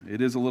It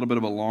is a little bit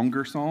of a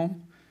longer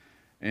psalm,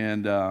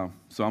 and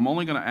so I'm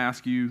only going to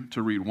ask you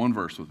to read one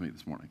verse with me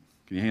this morning.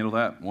 Can you handle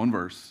that? One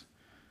verse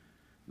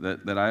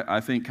that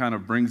I think kind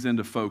of brings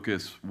into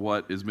focus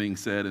what is being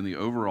said in the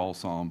overall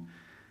psalm.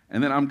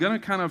 And then I'm going to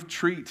kind of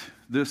treat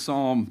this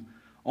psalm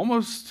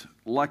almost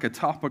like a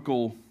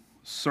topical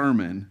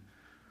sermon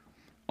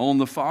on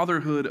the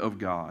fatherhood of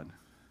God.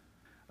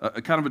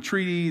 A kind of a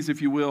treatise,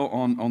 if you will,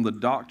 on the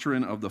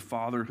doctrine of the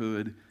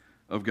fatherhood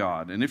of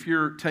God. And if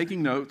you're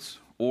taking notes,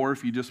 or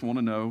if you just want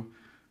to know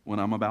when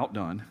I'm about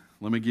done,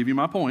 let me give you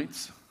my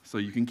points so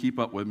you can keep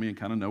up with me and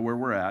kind of know where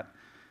we're at.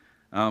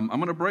 I'm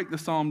going to break the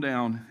psalm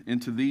down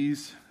into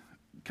these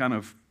kind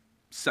of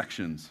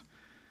sections.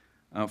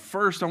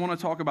 First, I want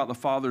to talk about the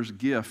Father's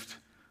gift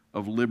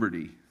of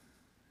liberty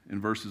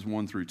in verses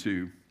 1 through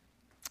 2,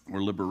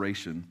 or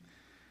liberation.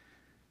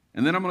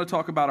 And then I'm going to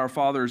talk about our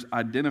Father's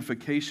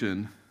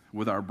identification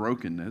with our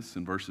brokenness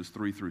in verses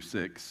 3 through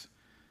 6,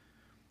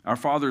 our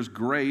Father's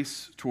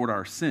grace toward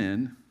our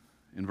sin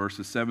in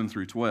verses 7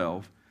 through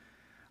 12,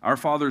 our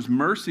Father's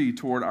mercy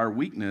toward our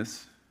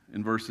weakness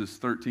in verses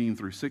 13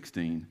 through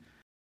 16,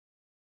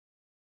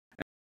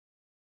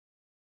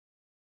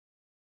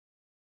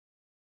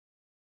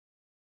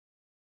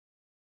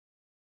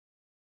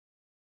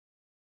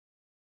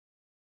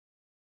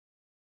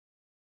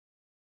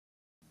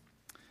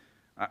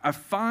 I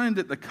find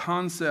that the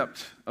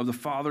concept of the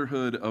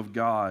fatherhood of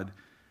God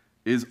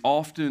is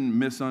often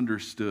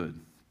misunderstood.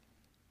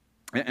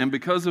 And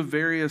because of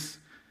various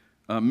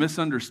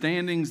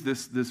misunderstandings,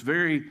 this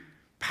very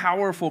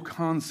powerful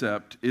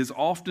concept is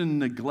often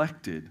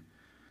neglected,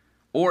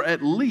 or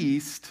at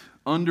least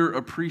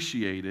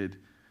underappreciated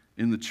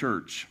in the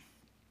church.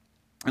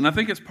 And I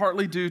think it's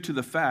partly due to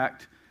the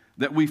fact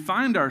that we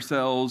find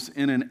ourselves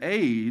in an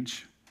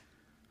age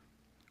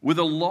with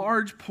a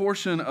large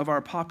portion of our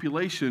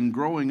population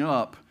growing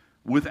up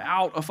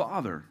without a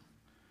father.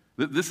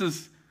 This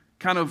is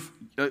kind of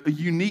a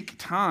unique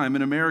time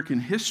in American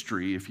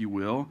history, if you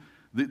will,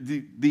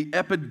 the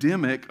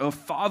epidemic of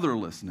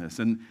fatherlessness.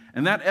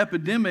 And that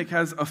epidemic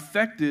has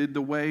affected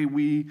the way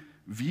we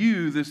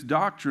view this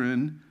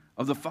doctrine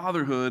of the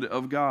fatherhood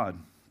of God.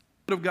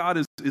 The fatherhood of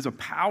God is a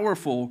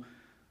powerful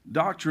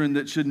doctrine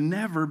that should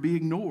never be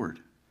ignored.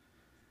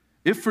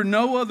 If for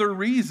no other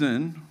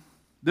reason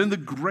than the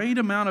great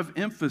amount of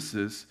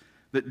emphasis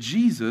that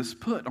Jesus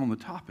put on the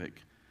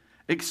topic,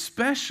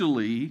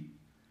 especially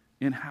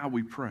in how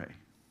we pray.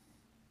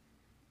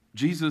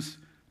 Jesus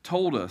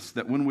told us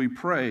that when we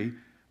pray,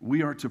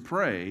 we are to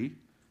pray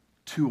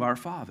to our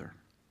Father.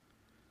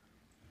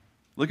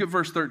 Look at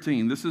verse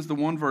 13. This is the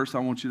one verse I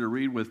want you to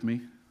read with me.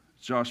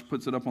 Josh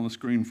puts it up on the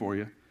screen for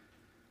you.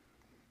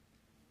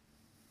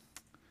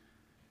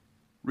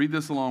 Read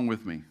this along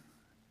with me.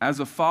 As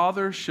a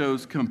father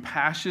shows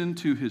compassion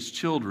to his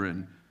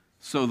children,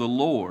 so the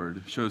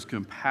Lord shows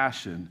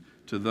compassion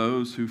to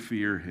those who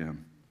fear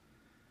him.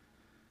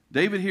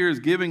 David here is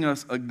giving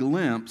us a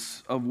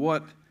glimpse of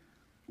what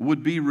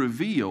would be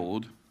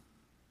revealed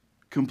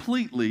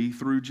completely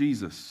through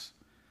Jesus.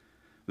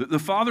 The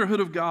fatherhood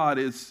of God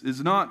is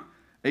not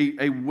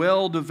a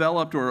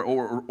well-developed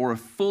or a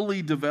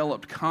fully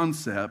developed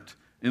concept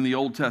in the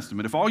Old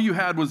Testament. If all you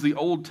had was the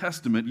Old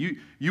Testament,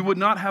 you would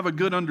not have a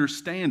good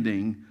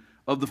understanding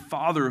of the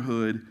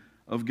fatherhood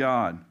of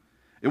God.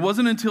 It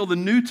wasn't until the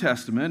New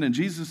Testament and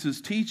Jesus'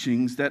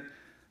 teachings that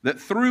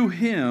through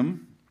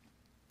him,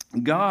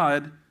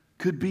 God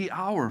could be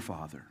our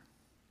Father.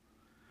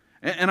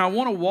 And I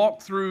want to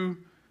walk through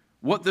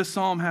what this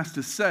psalm has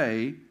to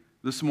say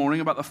this morning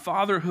about the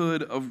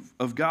fatherhood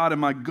of God. And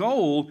my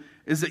goal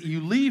is that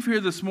you leave here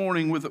this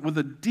morning with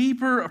a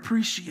deeper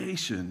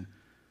appreciation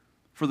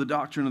for the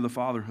doctrine of the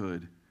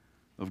fatherhood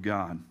of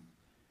God.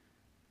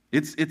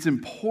 It's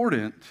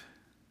important,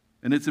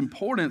 and its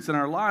importance in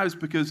our lives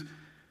because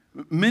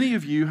many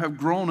of you have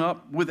grown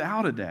up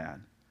without a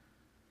dad.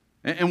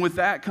 And with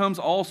that comes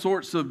all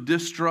sorts of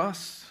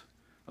distrust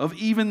of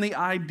even the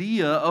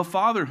idea of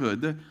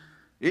fatherhood.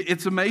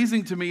 It's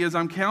amazing to me as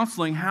I'm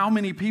counseling how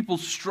many people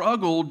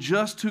struggle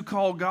just to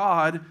call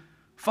God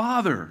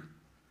Father.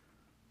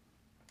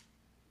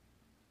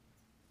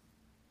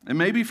 And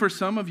maybe for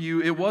some of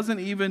you, it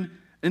wasn't even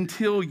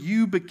until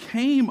you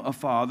became a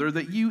father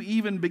that you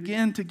even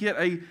began to get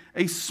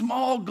a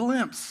small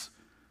glimpse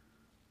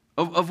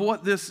of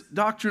what this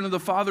doctrine of the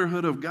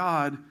fatherhood of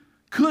God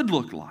could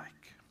look like.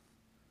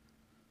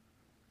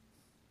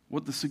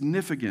 What the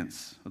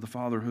significance of the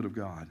fatherhood of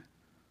God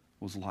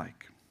was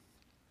like.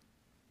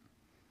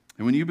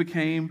 And when you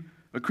became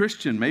a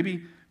Christian,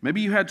 maybe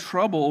you had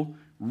trouble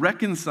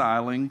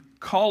reconciling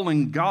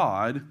calling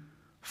God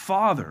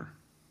Father.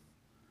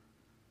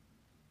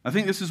 I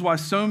think this is why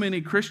so many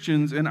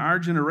Christians in our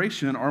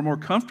generation are more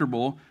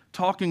comfortable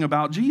talking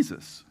about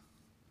Jesus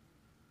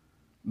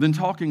than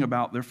talking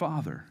about their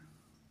Father.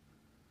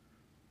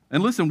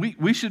 And listen,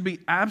 we should be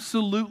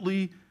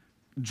absolutely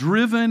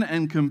driven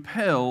and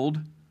compelled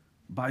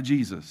by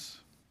Jesus.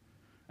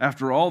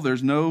 After all,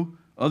 there's no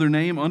other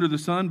name under the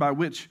sun by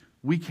which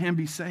we can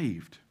be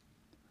saved.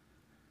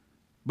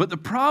 But the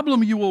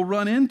problem you will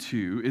run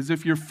into is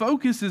if your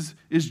focus is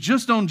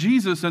just on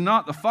Jesus and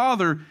not the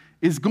Father,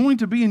 is going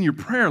to be in your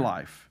prayer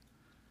life.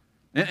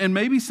 And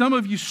maybe some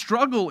of you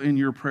struggle in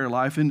your prayer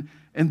life, and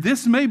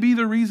this may be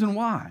the reason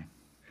why.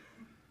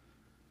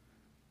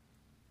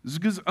 It's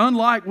because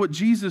unlike what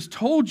Jesus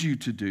told you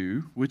to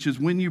do, which is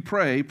when you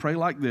pray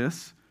like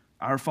this,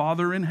 Our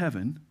Father in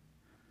heaven,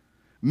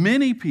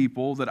 many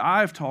people that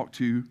I've talked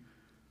to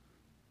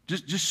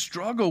just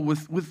struggle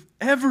with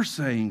ever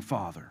saying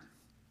Father.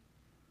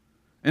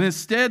 And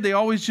instead, they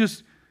always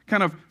just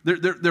kind of,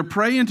 they're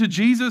praying to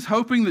Jesus,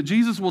 hoping that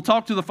Jesus will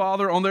talk to the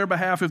Father on their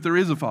behalf if there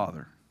is a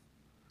Father.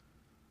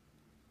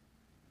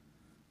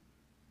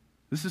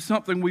 This is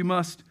something we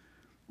must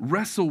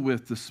wrestle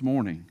with this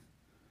morning.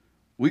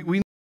 We need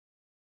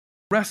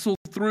to wrestle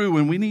through,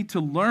 and we need to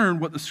learn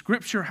what the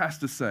Scripture has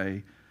to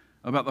say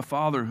about the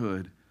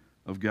fatherhood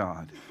of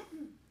God.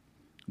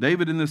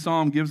 David in this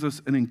psalm gives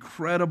us an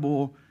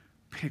incredible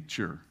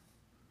picture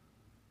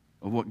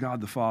of what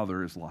God the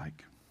Father is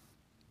like.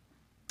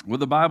 What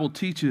the Bible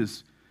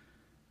teaches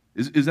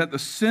is at the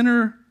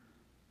center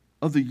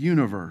of the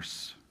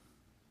universe,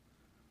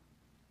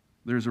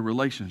 there's a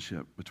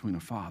relationship between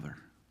a father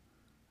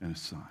and a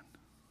son.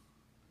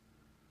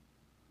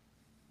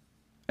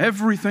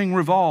 Everything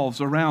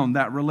revolves around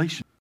that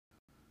relationship.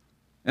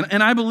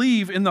 And I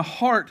believe in the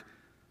heart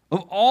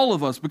of all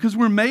of us, because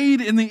we're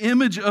made in the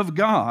image of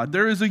God,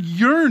 there is a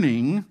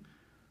yearning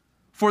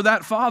for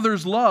that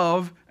Father's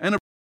love and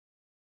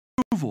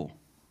approval.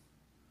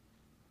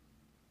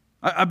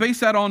 I base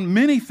that on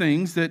many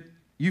things that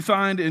you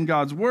find in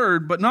God's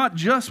Word, but not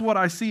just what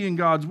I see in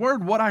God's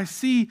Word, what I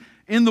see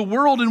in the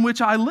world in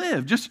which I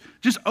live. Just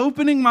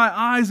opening my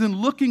eyes and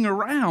looking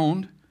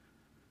around,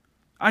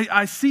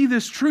 I see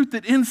this truth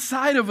that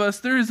inside of us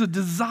there is a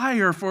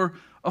desire for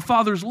a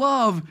Father's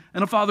love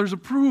and a Father's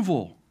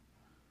approval.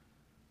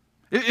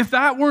 If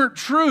that weren't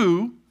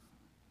true,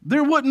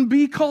 there wouldn't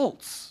be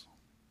cults.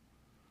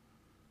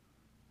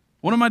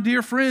 One of my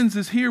dear friends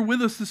is here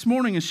with us this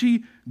morning, and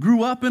she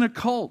grew up in a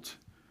cult.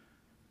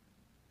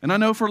 And I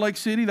know for Lake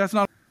City, that's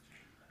not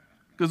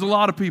because a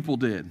lot of people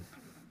did.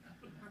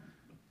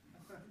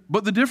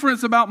 But the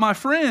difference about my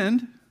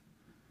friend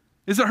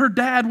is that her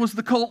dad was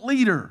the cult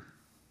leader.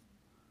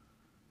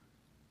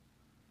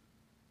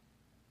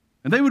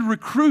 And they would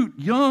recruit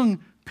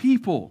young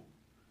people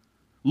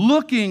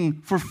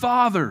looking for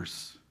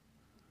fathers,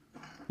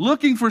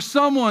 looking for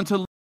someone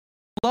to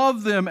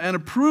love them and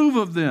approve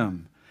of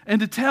them, and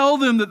to tell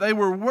them that they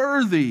were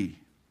worthy.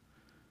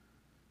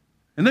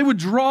 And they would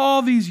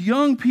draw these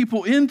young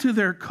people into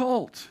their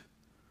cult.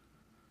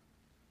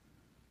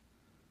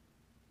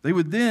 They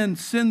would then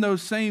send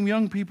those same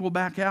young people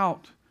back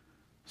out,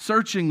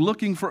 searching,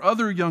 looking for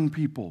other young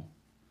people.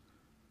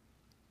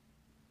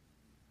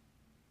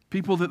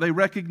 People that they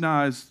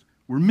recognized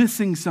were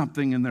missing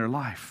something in their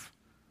life.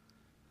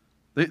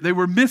 They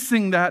were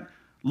missing that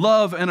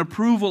love and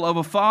approval of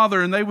a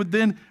father, and they would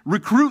then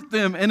recruit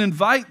them and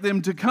invite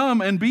them to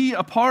come and be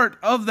a part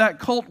of that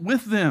cult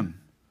with them.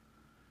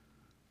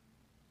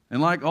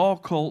 And like all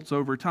cults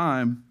over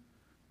time,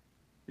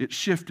 it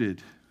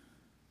shifted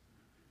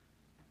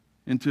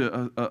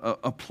into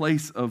a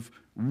place of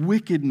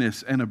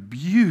wickedness and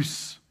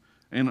abuse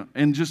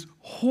and just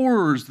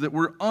horrors that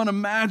were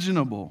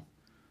unimaginable.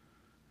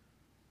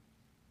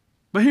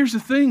 But here's the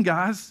thing,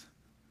 guys.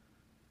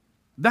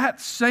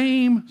 That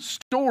same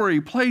story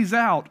plays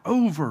out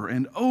over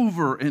and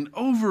over and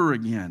over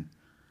again.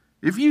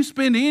 If you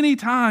spend any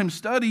time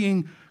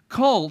studying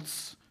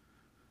cults,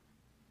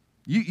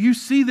 you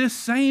see this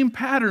same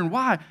pattern.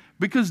 Why?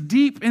 Because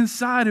deep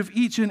inside of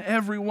each and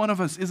every one of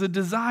us is a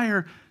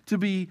desire to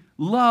be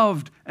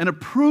loved and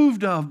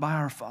approved of by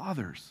our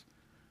fathers,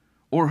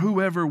 or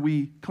whoever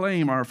we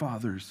claim our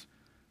fathers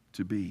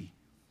to be.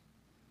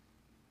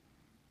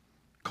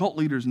 Cult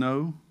leaders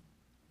know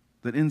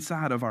that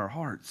inside of our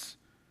hearts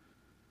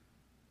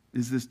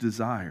is this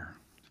desire.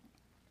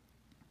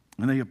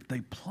 And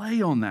they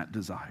play on that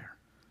desire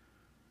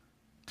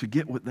to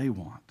get what they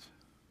want.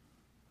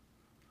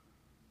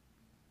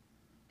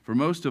 For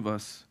most of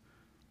us,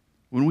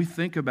 when we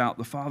think about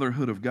the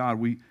fatherhood of God,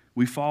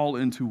 we fall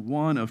into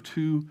one of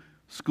two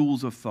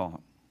schools of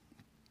thought.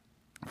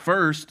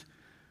 First,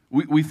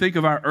 we think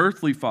of our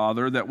earthly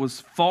father that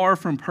was far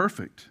from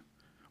perfect.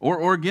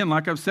 Or again,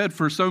 like I've said,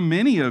 for so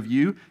many of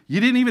you, you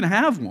didn't even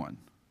have one.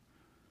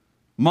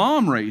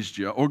 Mom raised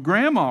you, or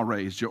grandma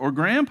raised you, or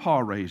grandpa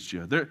raised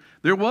you.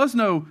 There was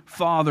no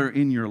father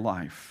in your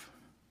life.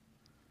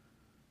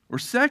 Or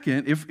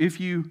second, if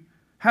you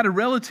had a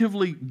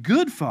relatively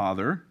good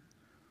father,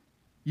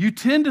 you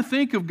tend to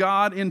think of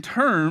God in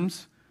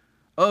terms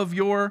of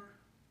your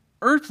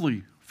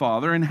earthly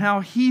father and how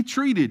he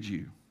treated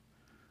you.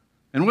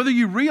 And whether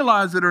you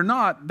realize it or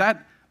not,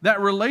 that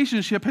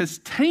relationship has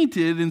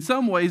tainted in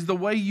some ways the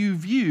way you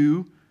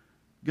view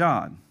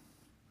God.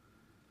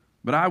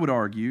 But I would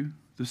argue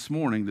this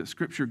morning that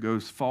Scripture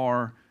goes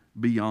far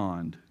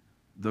beyond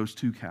those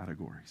two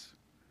categories.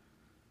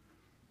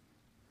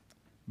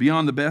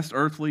 Beyond the best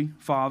earthly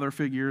father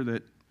figure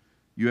that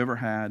you ever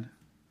had,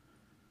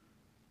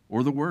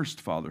 or the worst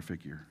father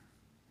figure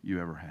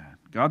you ever had.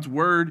 God's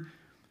word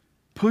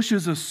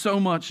pushes us so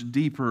much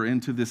deeper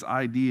into this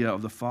idea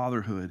of the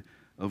fatherhood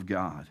of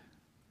God.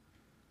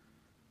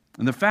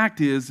 And the fact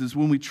is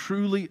when we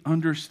truly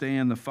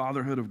understand the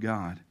fatherhood of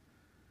God,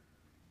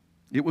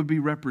 it would be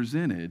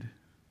represented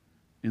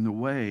in the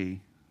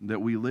way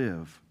that we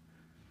live.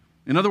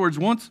 In other words,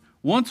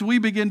 once we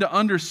begin to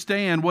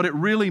understand what it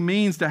really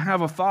means to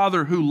have a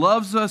father who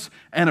loves us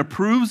and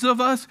approves of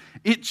us,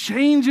 it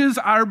changes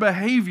our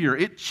behavior.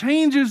 It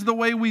changes the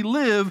way we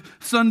live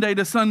Sunday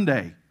to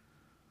Sunday.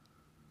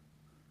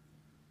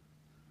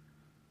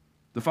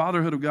 The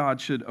fatherhood of God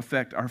should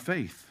affect our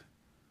faith.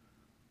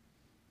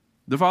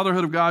 The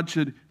fatherhood of God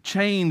should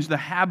change the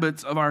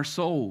habits of our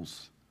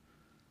souls.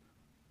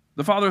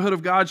 The fatherhood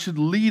of God should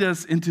lead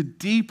us into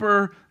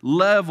deeper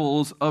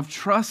levels of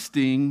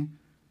trusting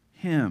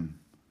Him.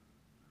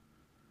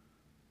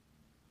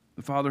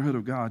 The fatherhood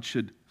of God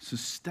should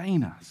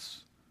sustain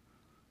us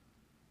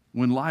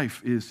when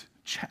life is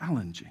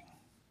challenging.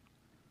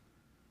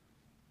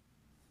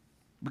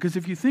 Because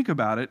if you think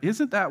about it,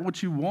 isn't that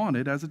what you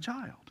wanted as a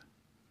child?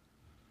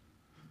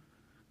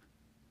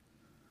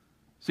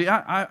 See,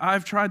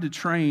 I've tried to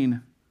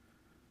train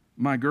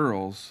my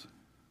girls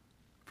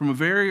from a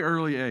very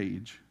early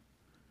age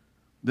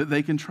that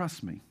they can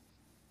trust me.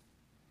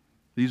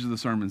 These are the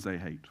sermons they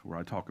hate, where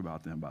I talk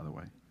about them, by the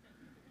way.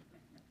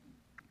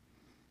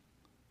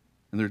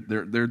 And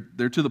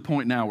they're to the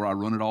point now where I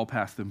run it all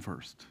past them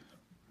first.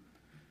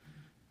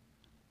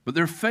 But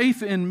their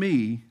faith in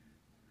me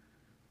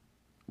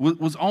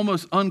was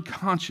almost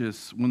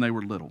unconscious when they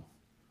were little.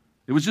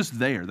 It was just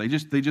there. They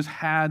just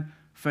had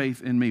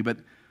faith in me. But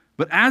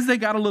as they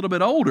got a little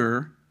bit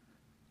older,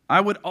 I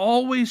would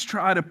always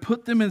try to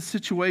put them in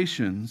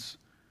situations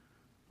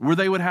where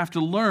they would have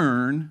to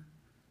learn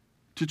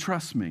to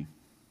trust me.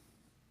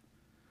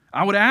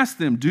 I would ask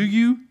them, do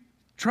you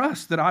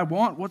trust that I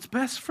want what's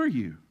best for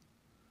you?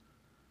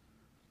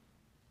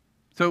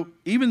 So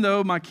even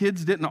though my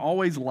kids didn't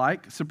always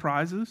like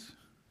surprises,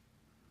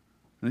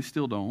 and they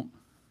still don't,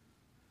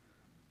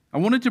 I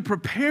wanted to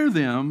prepare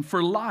them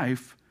for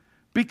life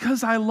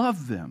because I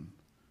love them.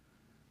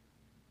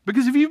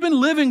 Because if you've been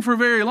living for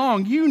very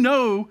long, you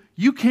know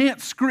you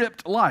can't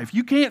script life.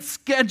 You can't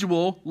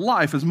schedule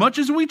life. As much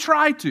as we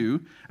try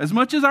to, as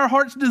much as our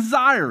hearts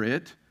desire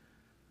it,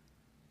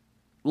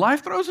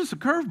 life throws us a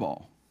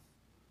curveball.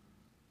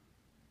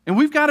 And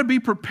we've got to be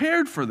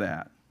prepared for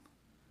that.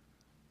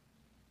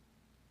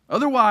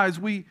 Otherwise,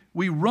 we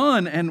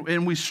run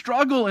and we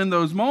struggle in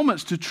those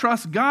moments to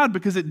trust God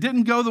because it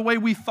didn't go the way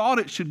we thought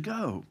it should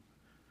go.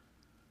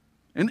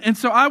 And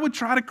so I would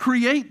try to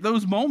create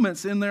those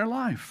moments in their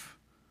life.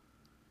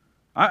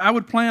 I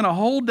would plan a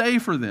whole day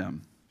for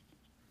them.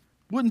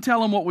 Wouldn't tell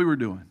them what we were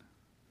doing.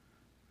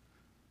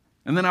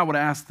 And then I would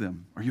ask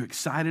them, are you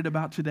excited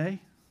about today?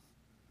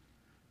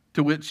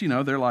 To which,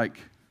 they're like,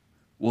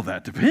 well,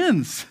 that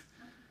depends.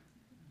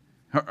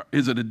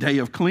 Is it a day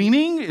of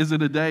cleaning? Is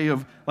it a day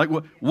of,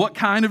 what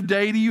kind of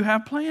day do you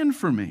have planned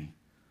for me?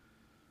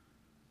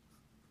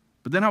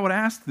 But then I would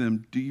ask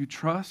them, do you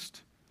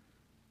trust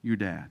your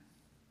dad?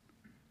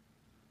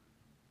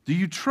 Do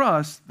you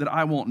trust that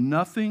I want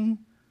nothing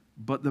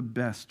but the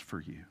best for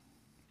you?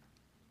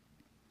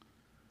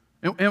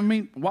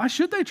 And why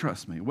should they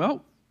trust me?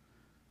 Well,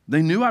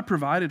 they knew I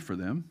provided for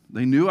them.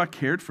 They knew I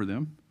cared for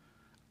them.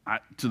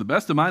 To the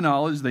best of my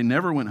knowledge, they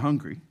never went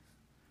hungry.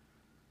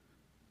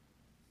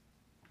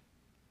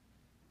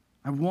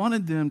 I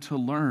wanted them to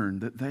learn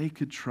that they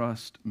could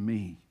trust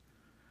me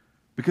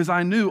because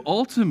I knew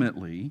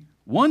ultimately,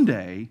 one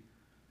day,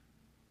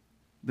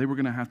 they were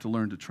going to have to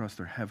learn to trust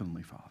their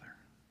Heavenly Father.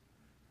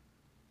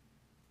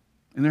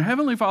 And their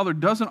Heavenly Father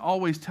doesn't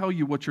always tell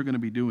you what you're going to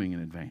be doing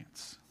in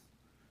advance.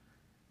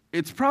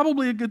 It's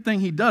probably a good thing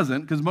He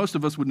doesn't, because most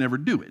of us would never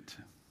do it.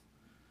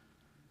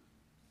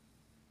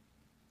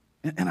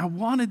 And I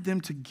wanted them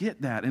to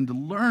get that and to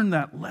learn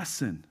that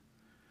lesson.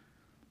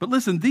 But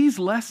listen, these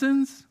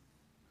lessons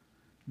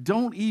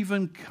don't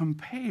even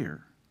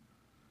compare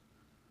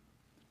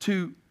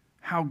to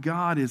how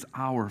God is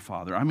our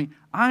Father.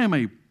 I am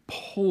a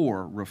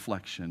poor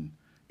reflection,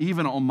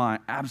 even on my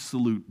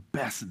absolute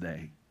best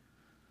day,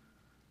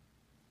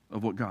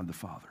 of what God the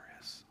Father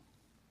is.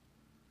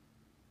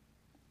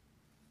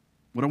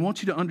 What I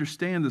want you to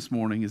understand this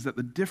morning is that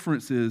the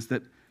difference is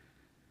that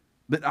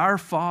our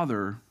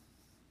Father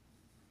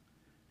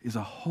is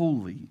a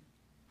holy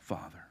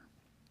Father.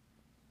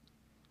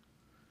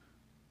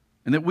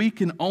 And that we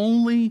can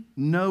only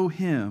know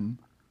Him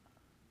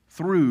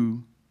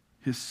through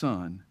His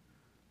Son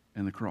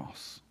and the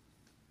cross.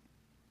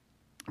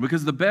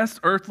 Because the best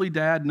earthly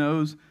dad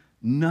knows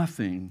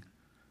nothing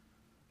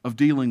of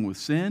dealing with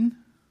sin,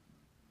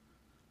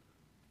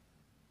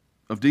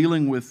 of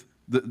dealing with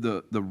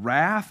the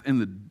wrath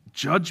and the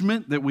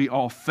judgment that we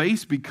all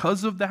face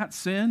because of that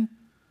sin.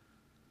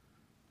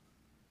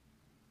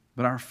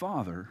 But our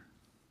Father,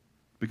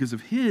 because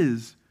of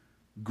His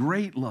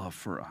great love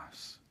for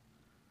us,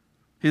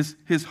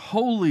 His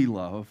holy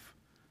love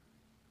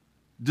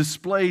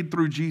displayed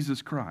through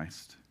Jesus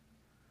Christ,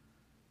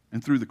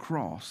 and through the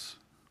cross,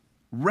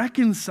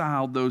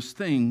 reconciled those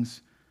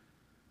things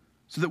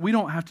so that we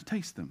don't have to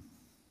taste them.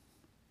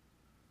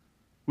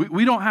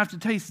 We don't have to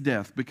taste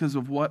death because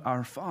of what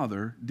our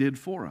Father did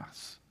for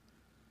us.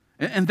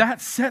 And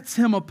that sets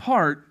him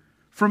apart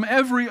from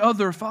every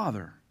other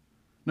father.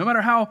 No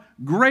matter how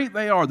great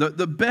they are,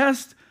 the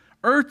best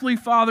earthly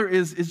father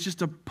is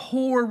just a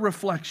poor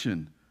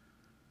reflection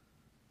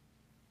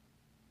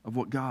of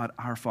what God,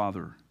 our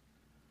Father,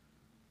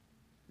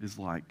 is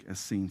like as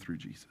seen through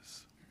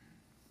Jesus.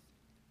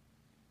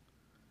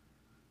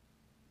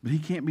 But he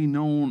can't be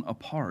known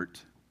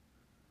apart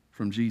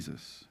from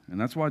Jesus. And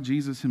that's why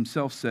Jesus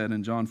himself said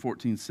in John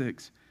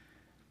 14:6,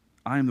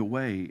 I am the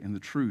way and the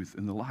truth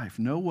and the life.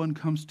 No one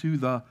comes to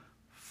the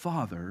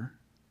Father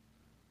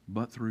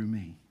but through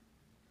me.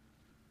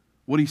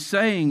 What he's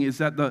saying is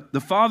that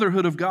the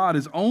fatherhood of God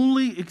is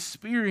only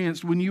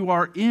experienced when you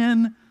are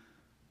in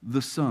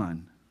the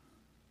Son.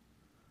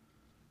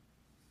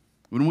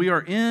 When we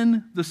are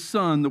in the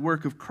Son, the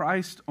work of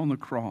Christ on the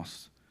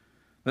cross,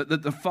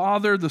 that the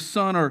Father, the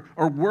Son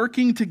are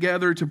working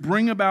together to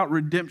bring about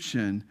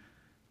redemption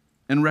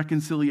and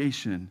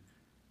reconciliation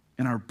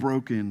in our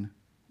broken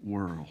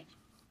world.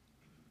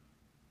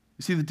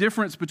 You see, the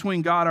difference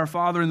between God our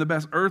Father and the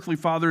best earthly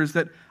father is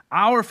that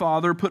our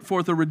Father put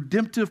forth a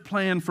redemptive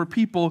plan for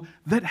people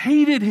that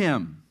hated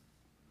him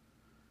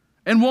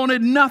and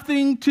wanted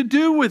nothing to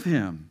do with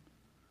him.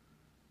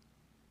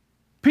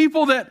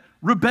 People that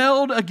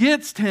rebelled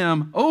against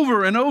him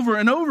over and over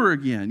and over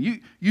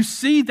again. You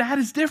see, that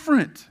is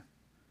different.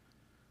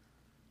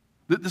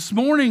 That this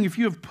morning, if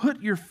you have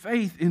put your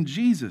faith in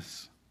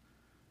Jesus,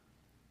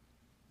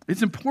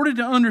 it's important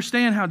to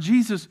understand how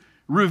Jesus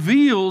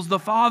reveals the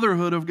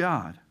fatherhood of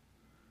God.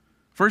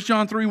 1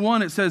 John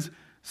 3:1, it says,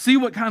 see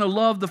what kind of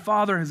love the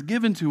Father has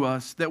given to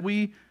us, that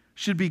we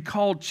should be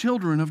called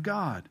children of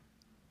God.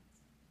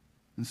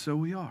 And so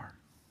we are.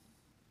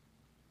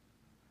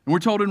 And we're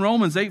told in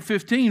Romans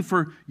 8:15,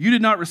 for you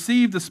did not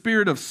receive the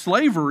spirit of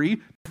slavery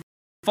to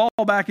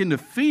fall back into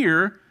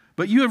fear,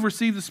 but you have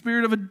received the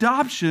spirit of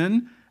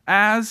adoption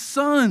as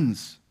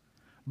sons,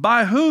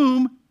 by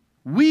whom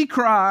we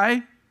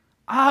cry,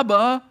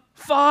 Abba,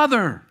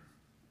 Father.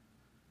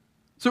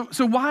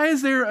 So why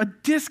is there a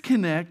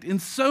disconnect in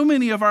so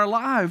many of our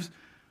lives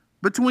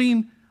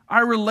between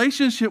our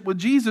relationship with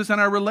Jesus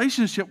and our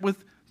relationship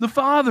with the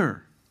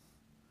Father?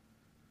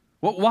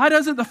 Well, why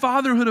doesn't the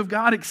fatherhood of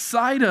God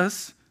excite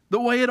us the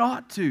way it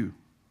ought to?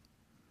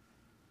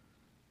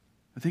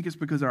 I think it's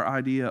because our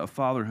idea of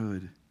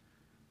fatherhood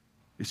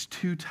is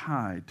too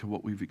tied to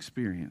what we've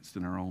experienced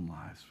in our own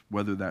lives,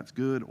 whether that's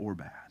good or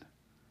bad,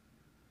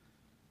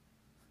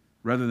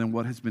 rather than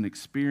what has been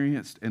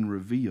experienced and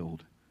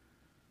revealed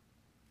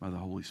by the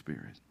Holy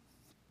Spirit.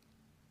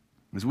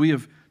 As we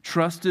have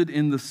trusted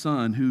in the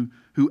Son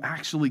who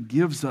actually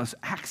gives us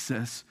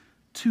access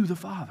to the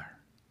Father.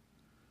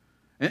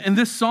 And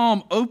this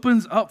psalm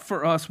opens up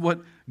for us what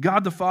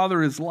God the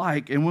Father is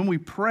like. And when we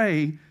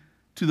pray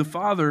to the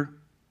Father,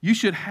 you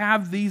should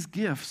have these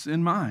gifts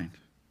in mind.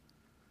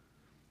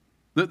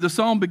 The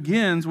psalm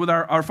begins with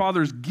our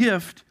Father's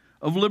gift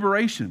of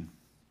liberation.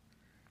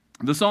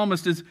 The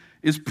psalmist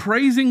is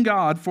praising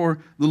God for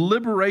the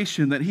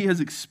liberation that he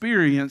has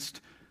experienced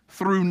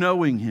through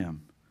knowing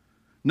him.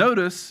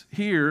 Notice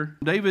here,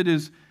 David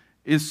is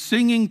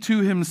singing to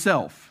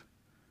himself.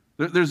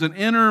 There's an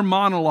inner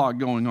monologue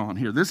going on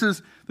here. This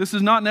is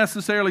not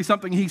necessarily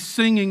something he's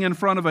singing in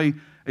front of a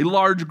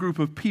large group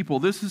of people.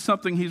 This is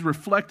something he's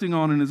reflecting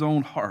on in his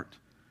own heart.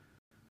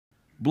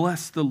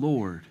 Bless the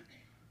Lord,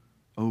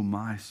 O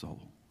my soul,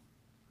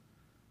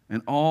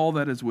 and all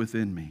that is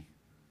within me.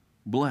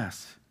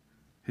 Bless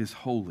his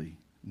holy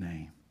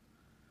name.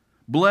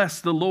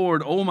 Bless the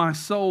Lord, O my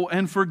soul,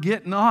 and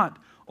forget not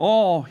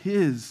all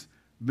his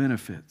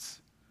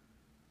benefits.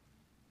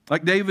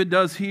 Like David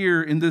does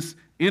here in this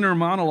inner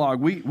monologue,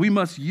 we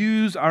must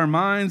use our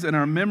minds and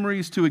our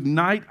memories to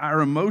ignite our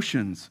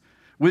emotions.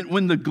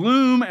 When the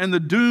gloom and the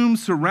doom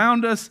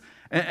surround us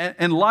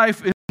and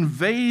life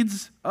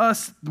invades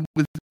us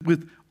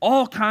with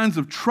all kinds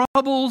of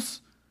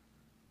troubles,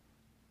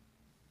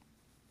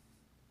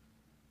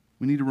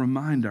 we need to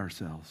remind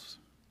ourselves.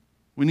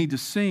 We need to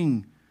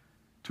sing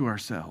to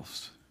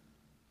ourselves.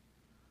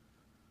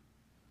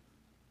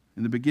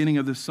 In the beginning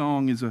of this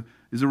song is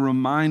a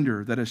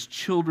reminder that as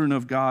children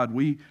of God,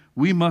 we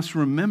must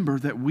remember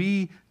that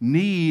we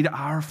need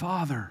our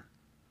Father.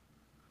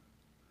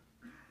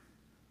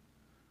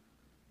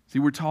 See,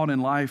 we're taught in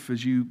life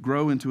as you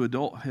grow into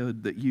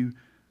adulthood that you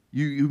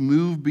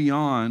move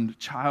beyond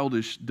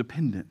childish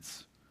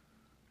dependence.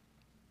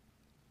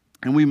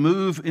 And we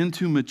move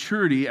into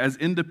maturity as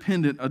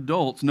independent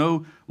adults,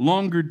 no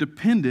longer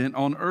dependent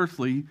on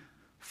earthly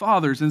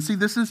fathers. And see,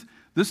 this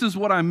is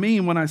what I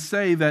mean when I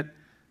say that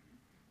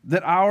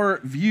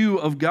our view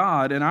of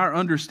God and our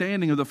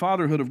understanding of the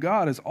fatherhood of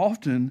God is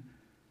often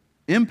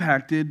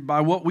impacted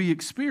by what we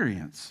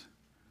experience.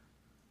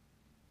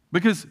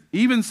 Because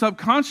even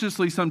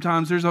subconsciously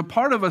sometimes there's a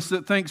part of us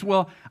that thinks,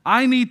 well,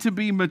 I need to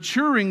be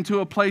maturing to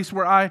a place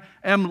where I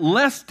am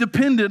less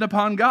dependent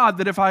upon God,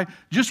 that if I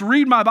just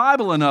read my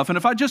Bible enough, and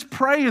if I just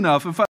pray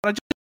enough, if I just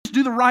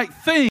do the right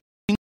things,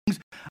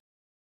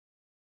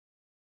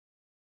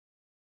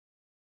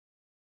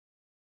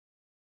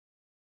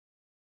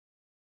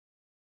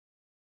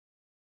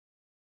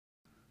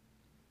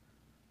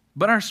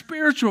 but our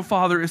spiritual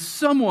father is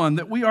someone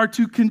that we are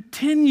to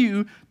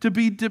continue to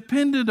be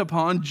dependent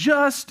upon,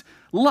 just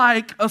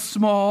like a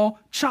small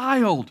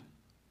child.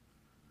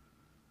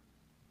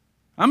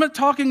 I'm not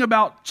talking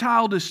about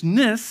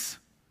childishness.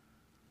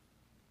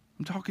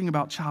 I'm talking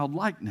about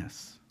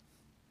childlikeness.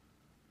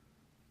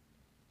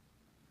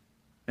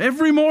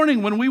 Every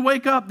morning when we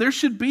wake up, there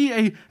should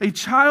be a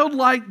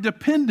childlike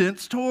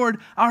dependence toward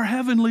our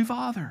Heavenly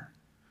Father.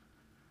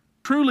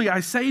 Truly, I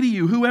say to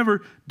you,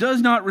 whoever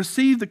does not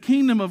receive the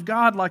kingdom of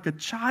God like a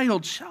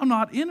child shall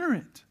not enter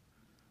it.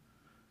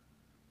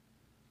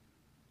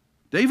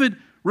 David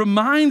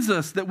reminds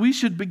us that we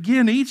should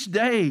begin each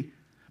day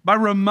by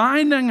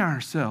reminding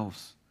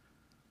ourselves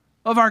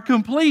of our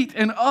complete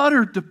and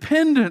utter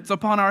dependence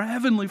upon our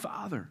Heavenly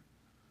Father.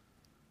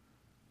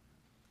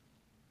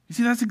 You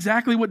see, that's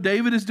exactly what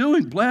David is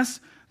doing.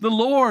 Bless the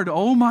Lord,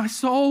 O my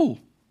soul.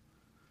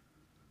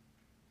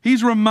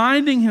 He's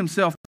reminding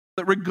himself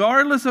that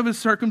regardless of his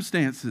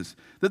circumstances,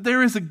 that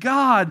there is a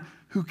God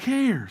who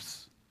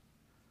cares.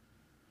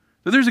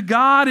 That there's a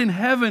God in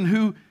heaven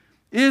who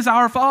is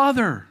our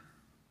Father.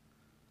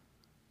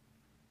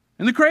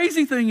 And the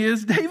crazy thing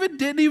is, David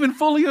didn't even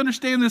fully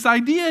understand this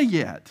idea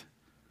yet.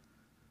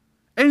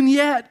 And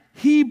yet,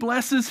 he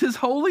blesses his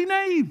holy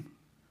name.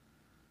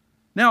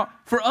 Now,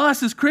 for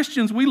us as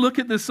Christians, we look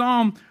at this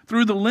psalm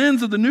through the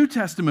lens of the New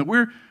Testament,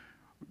 where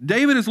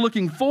David is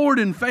looking forward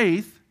in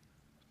faith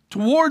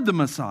toward the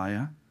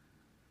Messiah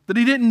that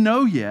he didn't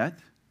know yet.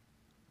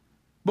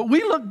 But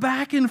we look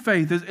back in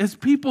faith as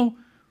people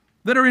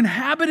that are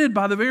inhabited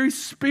by the very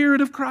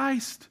Spirit of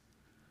Christ.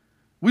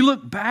 We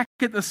look back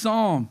at the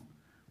psalm.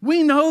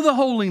 We know the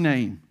holy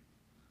name.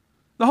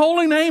 The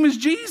holy name is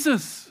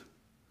Jesus.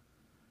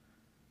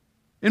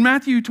 In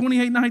Matthew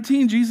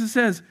 28:19, Jesus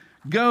says,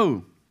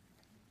 go,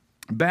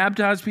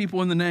 baptize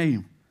people in the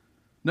name.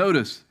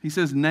 Notice, he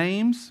says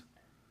names,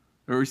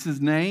 or he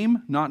says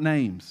name, not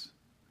names.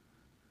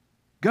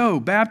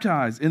 Go,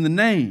 baptize in the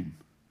name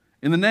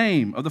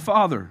of the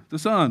Father, the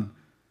Son,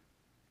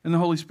 and the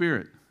Holy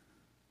Spirit.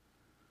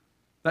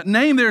 That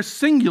name there is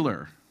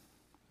singular.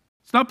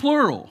 It's not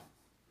plural.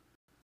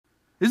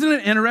 Isn't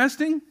it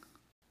interesting?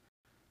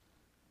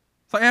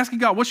 It's like asking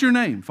God, what's your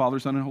name? Father,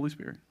 Son, and Holy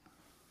Spirit.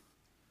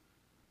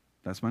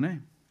 That's my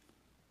name.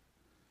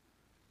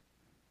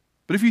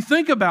 But if you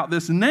think about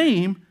this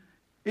name,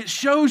 it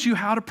shows you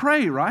how to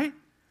pray, right?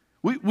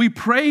 We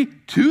pray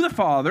to the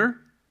Father,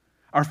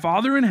 our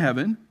Father in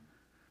heaven,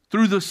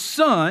 through the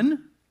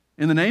Son,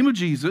 in the name of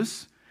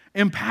Jesus,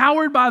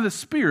 empowered by the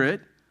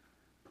Spirit,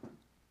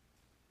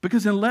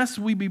 because unless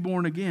we be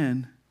born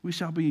again, we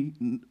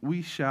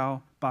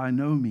shall by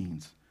no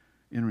means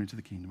enter into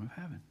the kingdom of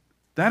heaven.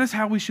 That is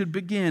how we should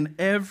begin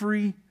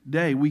every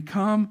day. We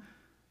come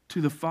to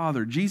the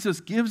Father.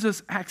 Jesus gives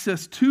us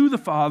access to the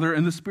Father,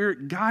 and the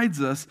Spirit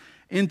guides us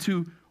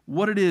into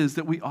what it is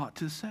that we ought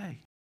to say.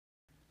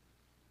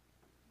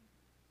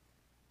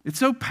 It's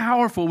so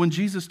powerful when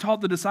Jesus taught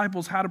the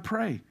disciples how to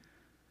pray.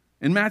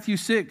 In Matthew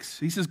 6,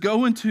 he says,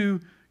 go into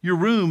your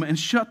room and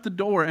shut the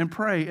door and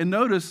pray. And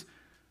notice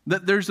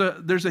that there's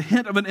a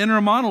hint of an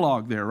inner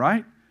monologue there,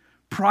 right?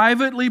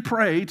 Privately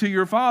pray to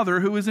your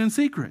Father who is in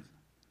secret.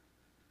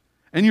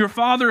 And your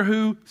Father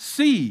who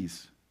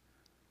sees.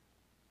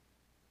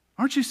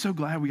 Aren't you so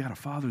glad we got a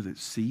Father that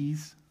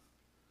sees?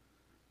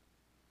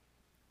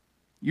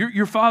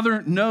 Your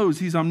Father knows.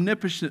 He's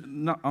omnipotent.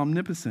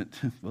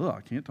 Ugh,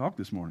 I can't talk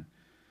this morning.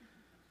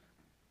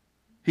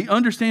 He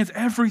understands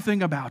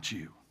everything about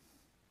you.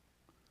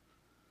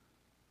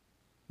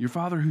 Your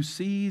Father who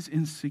sees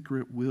in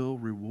secret will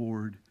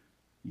reward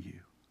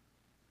you.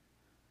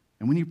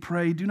 And when you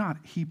pray, do not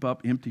heap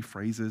up empty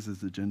phrases as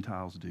the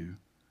Gentiles do.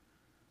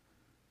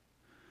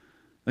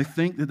 They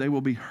think that they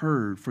will be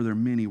heard for their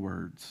many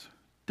words.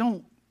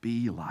 Don't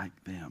be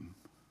like them.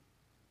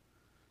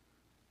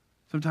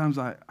 Sometimes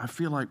I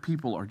feel like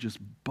people are just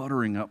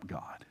buttering up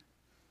God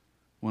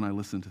when I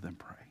listen to them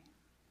pray.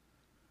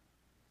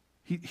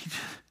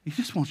 He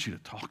just wants you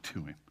to talk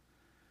to him.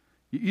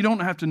 You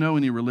don't have to know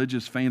any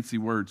religious fancy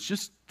words.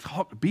 Just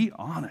talk, be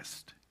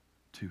honest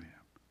to him.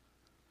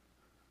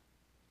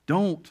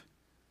 Don't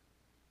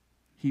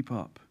heap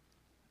up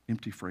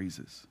empty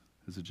phrases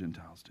as the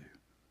Gentiles do.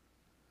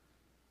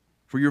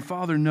 For your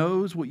Father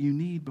knows what you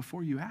need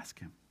before you ask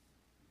him.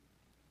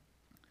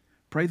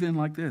 Pray then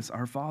like this: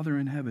 Our Father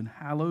in heaven,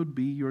 hallowed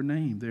be your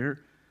name. There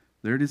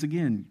it is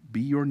again,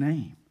 be your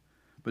name.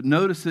 But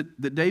notice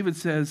that David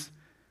says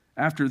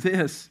after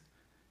this,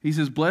 he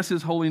says, bless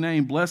his holy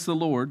name, bless the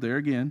Lord, there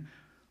again,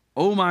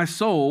 O my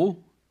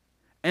soul,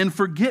 and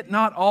forget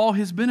not all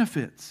his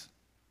benefits.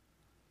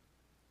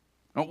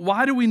 Now,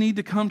 why do we need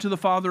to come to the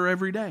Father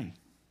every day?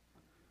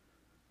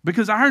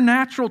 Because our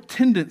natural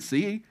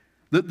tendency,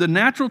 the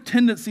natural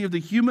tendency of the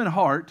human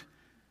heart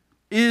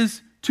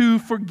is to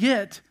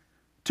forget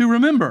to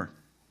remember.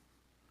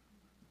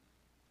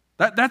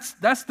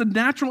 That's the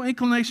natural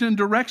inclination and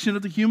direction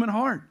of the human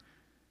heart.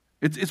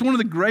 It's one of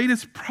the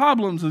greatest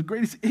problems, the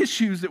greatest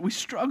issues that we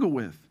struggle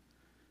with.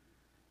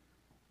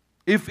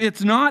 If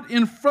it's not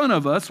in front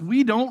of us,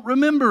 we don't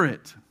remember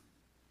it.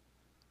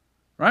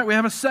 Right? We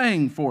have a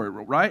saying for it,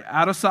 right?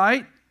 Out of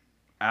sight,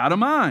 out of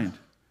mind.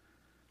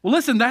 Well,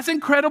 listen, that's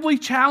incredibly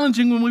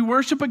challenging when we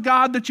worship a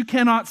God that you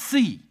cannot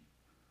see.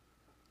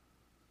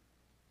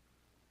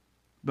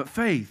 But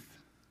faith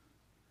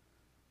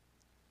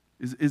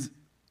is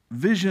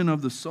vision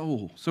of the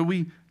soul. So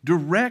we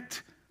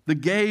direct the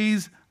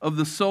gaze of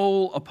the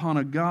soul upon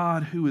a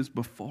God who is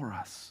before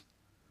us,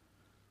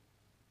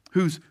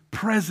 who's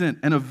present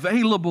and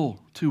available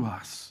to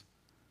us.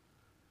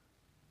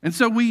 And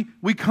so we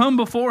come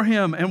before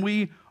him and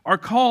we are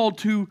called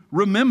to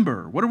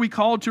remember. What are we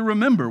called to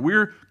remember?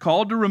 We're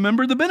called to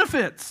remember the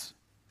benefits,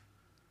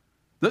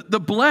 the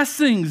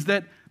blessings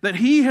that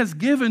he has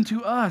given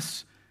to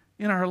us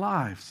in our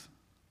lives.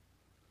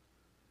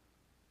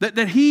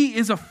 That he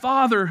is a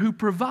father who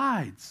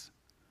provides.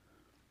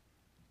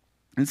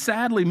 And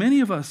sadly,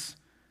 many of us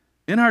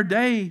in our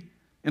daily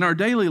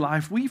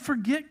life, we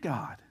forget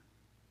God.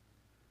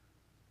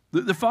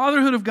 The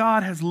fatherhood of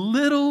God has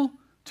little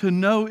to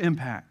no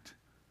impact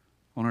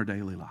on our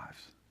daily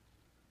lives.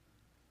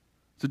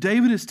 So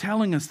David is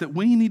telling us that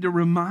we need to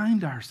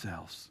remind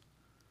ourselves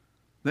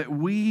that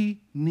we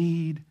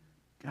need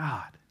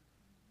God.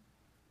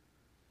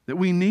 That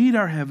we need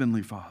our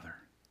Heavenly Father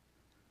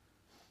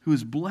who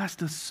has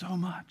blessed us so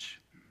much.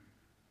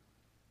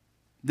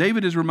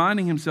 David is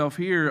reminding himself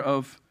here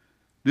of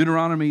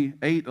Deuteronomy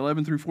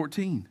 8:11 through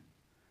 14.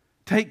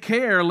 Take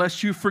care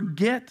lest you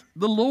forget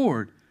the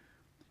Lord,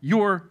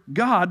 your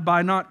God,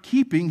 by not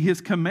keeping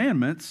his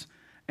commandments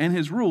and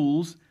his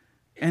rules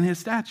and his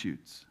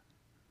statutes.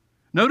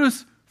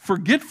 Notice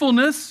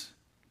forgetfulness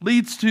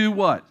leads to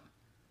what?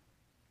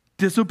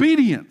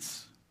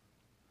 Disobedience.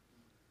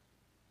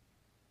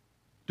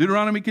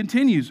 Deuteronomy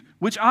continues,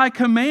 which I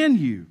command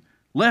you,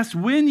 lest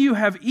when you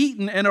have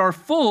eaten and are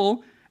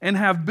full and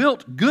have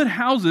built good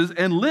houses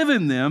and live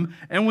in them,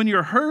 and when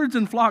your herds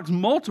and flocks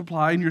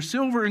multiply and your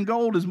silver and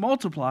gold is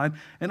multiplied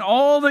and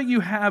all that you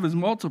have is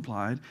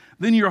multiplied,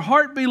 then your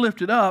heart be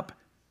lifted up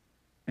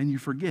and you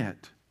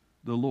forget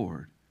the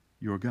Lord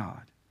your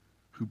God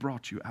who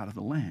brought you out of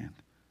the land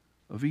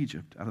of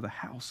Egypt, out of the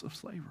house of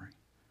slavery.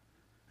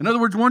 In other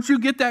words, once you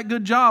get that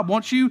good job,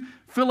 once you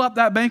fill up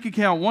that bank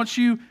account, once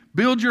you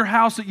build your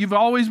house that you've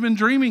always been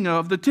dreaming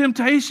of, the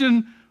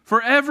temptation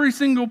for every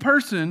single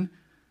person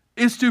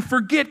is to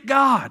forget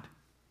God.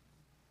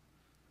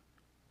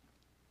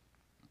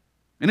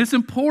 And it's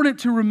important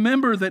to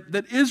remember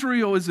that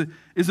Israel is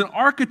an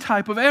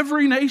archetype of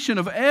every nation,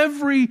 of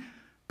every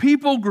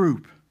people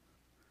group.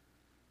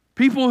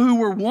 People who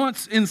were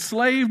once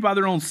enslaved by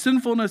their own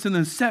sinfulness and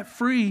then set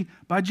free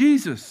by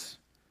Jesus.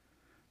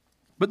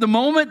 But the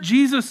moment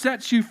Jesus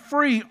sets you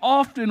free,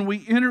 often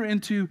we enter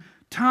into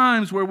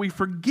times where we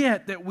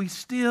forget that we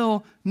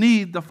still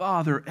need the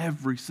Father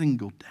every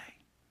single day.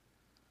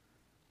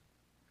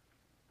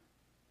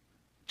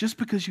 Just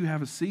because you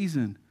have a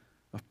season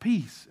of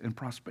peace and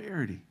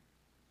prosperity,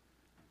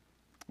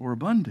 or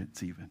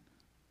abundance even,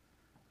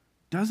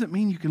 doesn't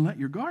mean you can let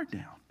your guard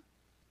down.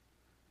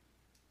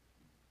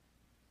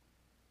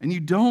 And you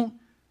don't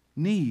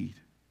need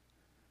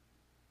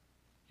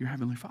your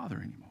Heavenly Father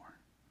anymore.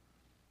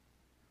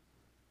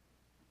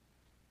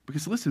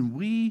 Because listen,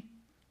 we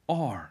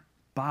are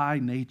by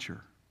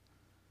nature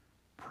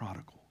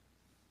prodigal.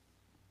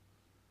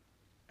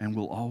 And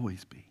will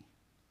always be.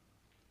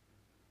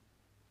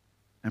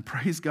 And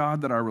praise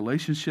God that our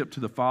relationship to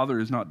the Father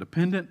is not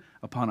dependent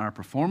upon our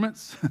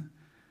performance,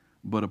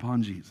 but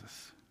upon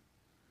Jesus.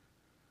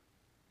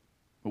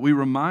 But we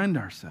remind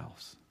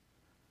ourselves,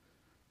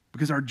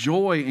 because our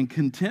joy and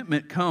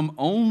contentment come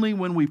only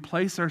when we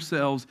place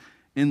ourselves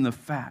in the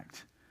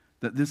fact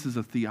that this is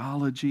a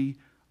theology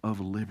of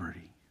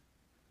liberty.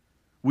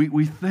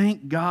 We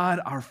thank God,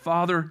 our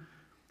Father,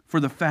 for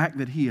the fact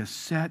that He has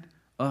set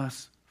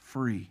us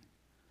free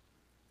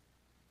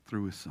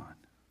through His Son.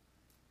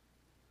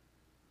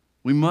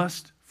 We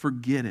must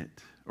forget it,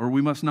 or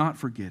we must not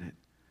forget it,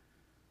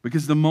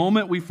 because the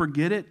moment we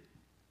forget it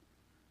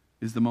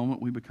is the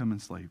moment we become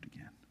enslaved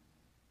again.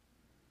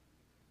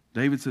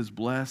 David says,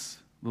 bless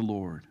the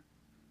Lord.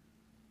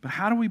 But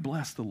how do we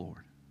bless the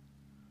Lord?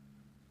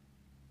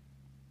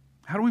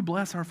 How do we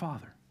bless our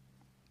Father?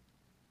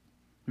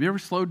 Have you ever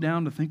slowed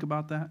down to think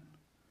about that?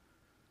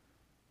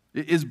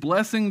 Is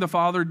blessing the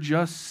Father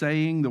just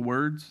saying the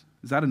words?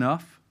 Is that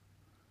enough?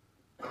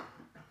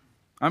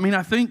 I mean,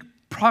 I think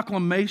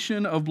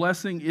proclamation of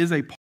blessing is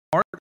a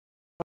part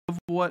of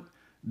what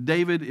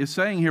David is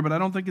saying here, but I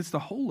don't think it's the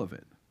whole of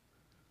it.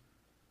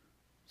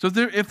 So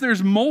if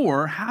there's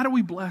more, how do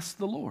we bless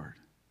the Lord?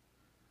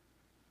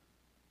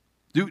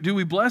 Do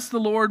we bless the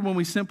Lord when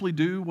we simply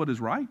do what is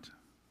right?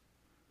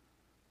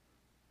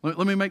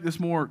 Let me make this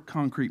more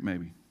concrete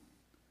maybe.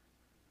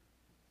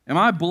 Am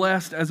I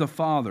blessed as a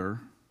father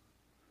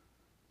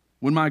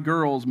when my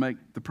girls make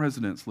the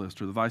president's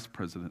list or the vice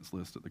president's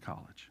list at the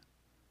college?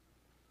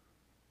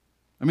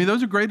 I mean,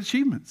 those are great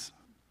achievements.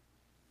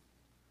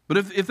 But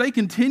if they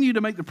continue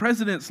to make the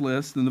president's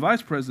list and the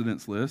vice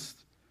president's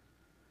list,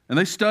 and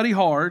they study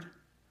hard,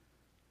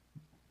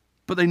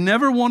 but they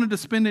never wanted to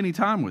spend any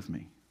time with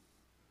me,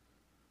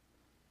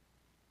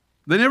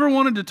 they never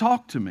wanted to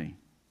talk to me,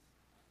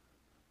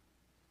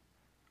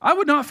 I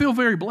would not feel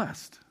very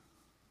blessed.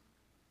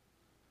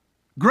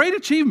 Great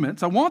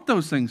achievements, I want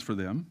those things for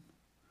them.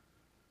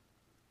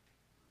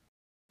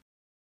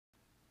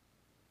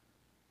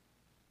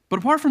 But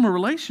apart from a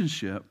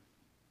relationship,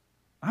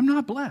 I'm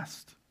not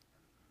blessed.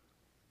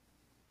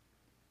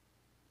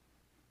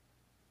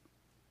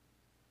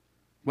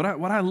 What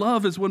I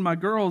love is when my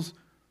girls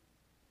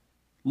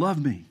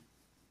love me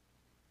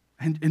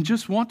and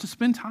just want to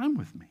spend time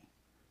with me.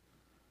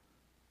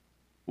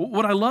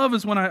 What I love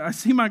is when I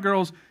see my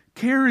girls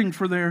caring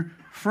for their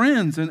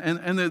friends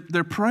and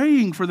they're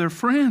praying for their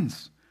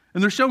friends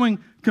and they're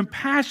showing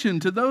compassion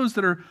to those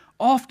that are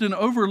often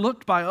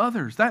overlooked by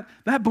others.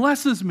 That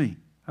blesses me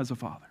as a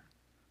father.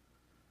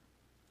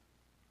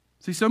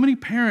 See, so many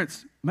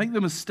parents make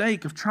the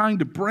mistake of trying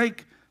to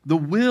break the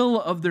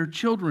will of their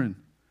children.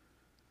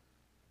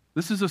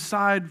 This is a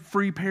side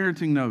free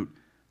parenting note.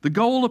 The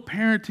goal of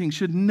parenting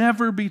should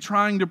never be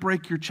trying to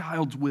break your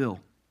child's will.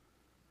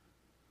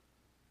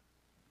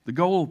 The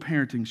goal of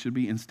parenting should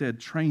be instead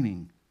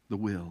training the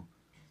will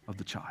of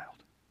the child.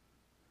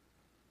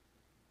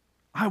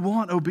 I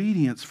want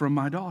obedience from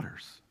my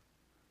daughters.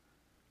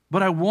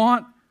 But I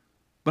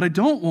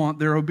don't want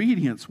their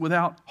obedience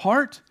without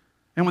heart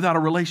and without a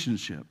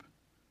relationship.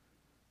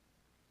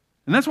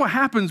 And that's what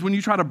happens when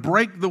you try to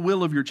break the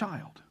will of your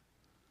child.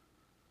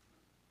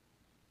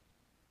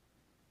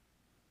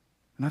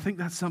 And I think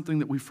that's something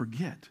that we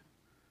forget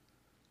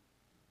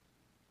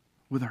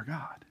with our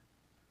God,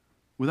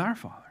 with our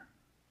Father.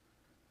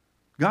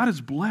 God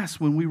is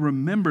blessed when we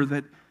remember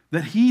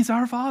that He's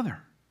our Father.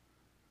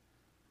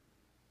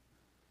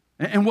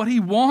 And what He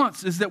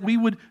wants is that we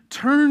would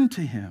turn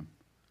to Him.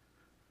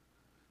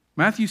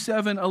 Matthew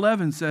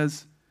 7:11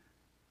 says,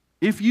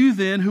 "If you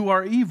then, who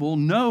are evil,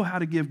 know how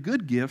to give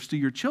good gifts to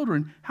your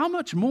children, how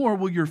much more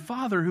will your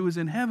Father who is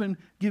in heaven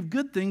give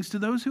good things to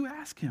those who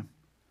ask Him?"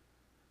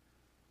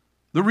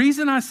 The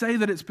reason I say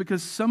that it's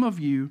because some of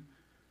you,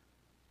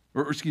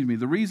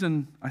 the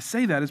reason I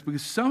say that is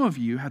because some of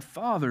you had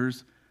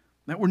fathers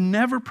that were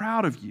never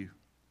proud of you.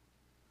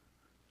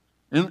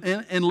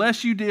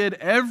 Unless you did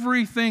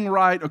everything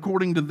right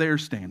according to their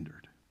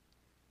standard.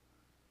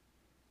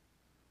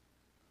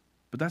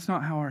 But that's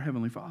not how our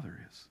Heavenly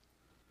Father is.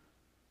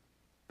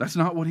 That's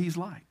not what He's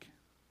like.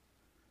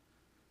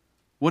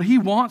 What He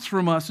wants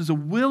from us is a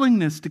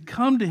willingness to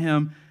come to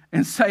Him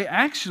and say,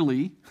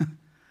 actually,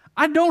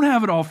 I don't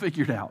have it all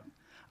figured out.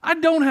 I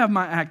don't have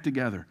my act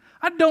together.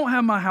 I don't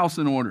have my house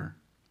in order.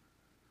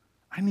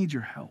 I need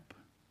your help.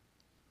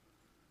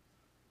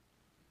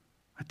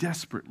 I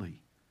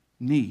desperately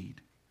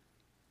need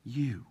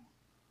you.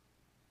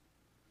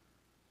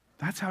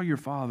 That's how your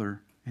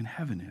Father in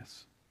heaven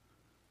is.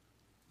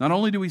 Not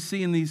only do we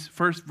see in these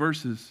first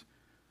verses,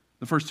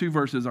 the first two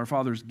verses, our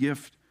Father's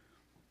gift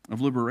of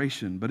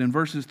liberation, but in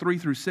verses 3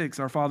 through 6,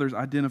 our Father's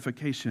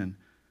identification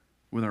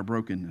with our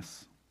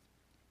brokenness.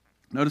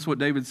 Notice what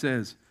David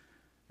says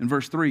in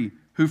verse 3,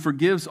 "Who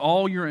forgives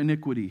all your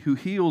iniquity, who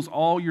heals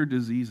all your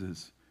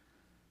diseases."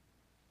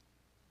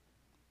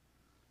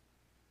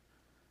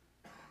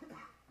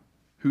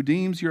 Who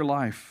redeems your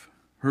life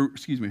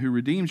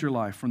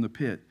from the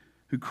pit,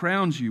 who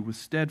crowns you with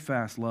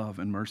steadfast love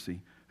and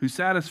mercy, who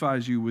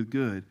satisfies you with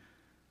good,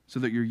 so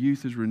that your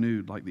youth is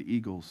renewed like the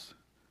eagles.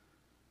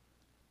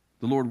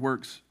 The Lord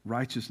works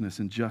righteousness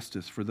and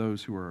justice for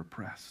those who are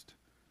oppressed.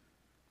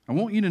 I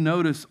want you to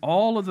notice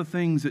all of the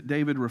things that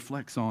David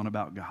reflects on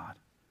about God.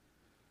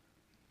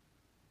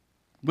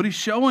 What he's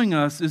showing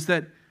us is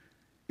that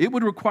it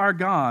would require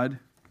God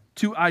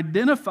to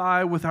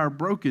identify with our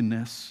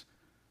brokenness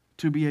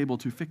to be able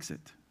to fix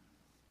it.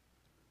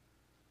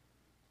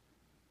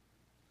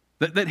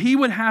 That He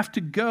would have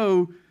to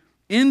go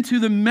into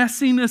the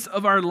messiness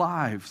of our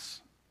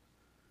lives.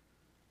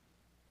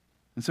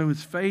 And so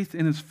His faith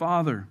in His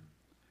Father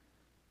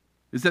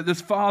is that this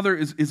Father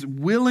is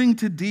willing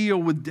to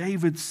deal with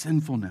David's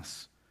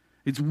sinfulness.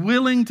 It's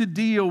willing to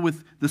deal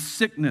with the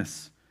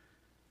sickness.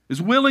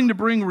 Is willing to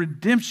bring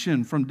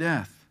redemption from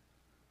death.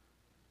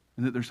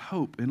 And that there's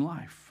hope in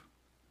life.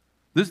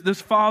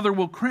 This Father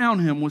will crown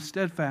him with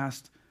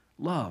steadfast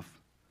love.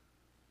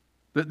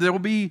 That there will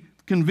be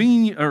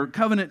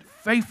covenant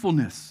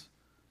faithfulness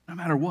no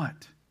matter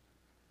what.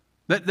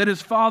 That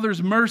his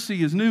Father's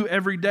mercy is new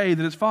every day.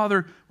 That his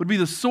Father would be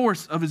the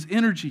source of his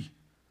energy.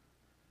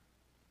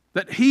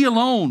 That He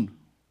alone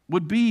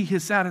would be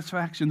his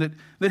satisfaction.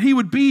 That He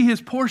would be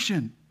his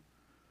portion.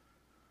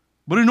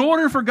 But in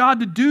order for God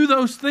to do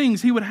those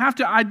things, He would have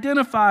to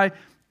identify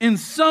in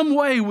some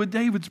way with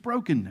David's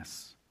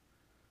brokenness.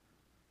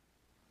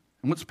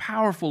 And what's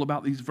powerful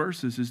about these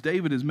verses is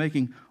David is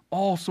making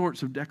all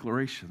sorts of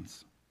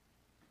declarations.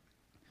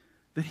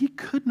 that he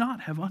could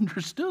not have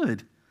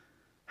understood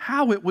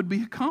how it would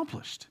be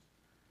accomplished.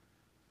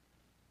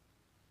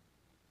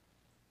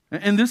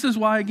 And this is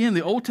why, again,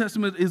 the Old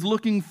Testament is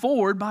looking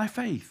forward by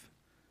faith.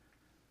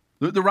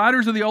 The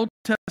writers of the Old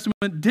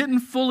Testament didn't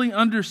fully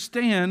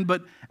understand,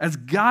 but as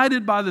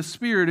guided by the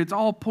Spirit, it's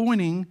all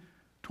pointing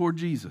toward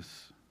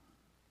Jesus.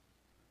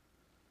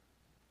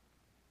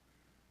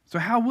 So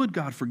how would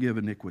God forgive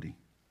iniquity?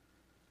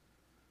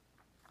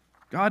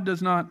 God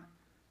does not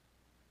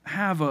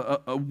have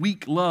a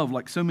weak love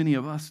like so many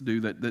of us do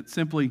that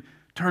simply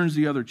turns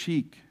the other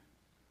cheek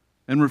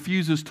and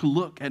refuses to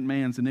look at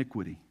man's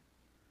iniquity.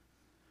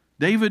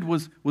 David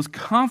was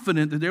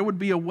confident that there would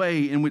be a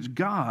way in which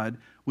God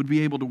would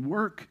be able to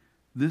work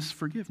this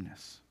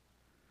forgiveness.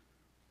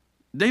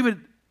 David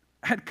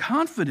had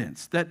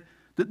confidence that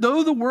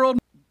though the world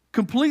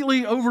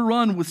completely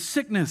overrun with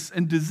sickness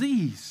and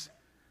disease,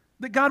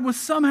 that God was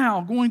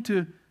somehow going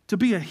to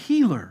be a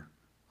healer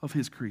of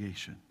his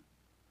creation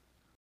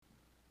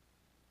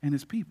and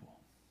his people.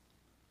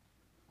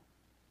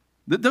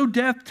 That though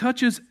death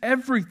touches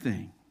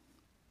everything,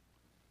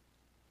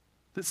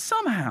 that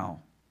somehow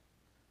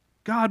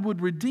God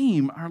would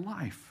redeem our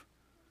life,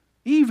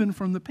 even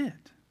from the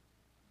pit.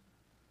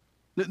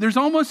 There's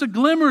almost a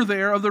glimmer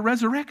there of the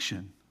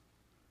resurrection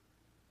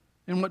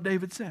in what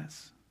David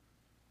says.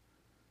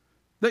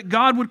 That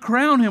God would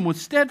crown him with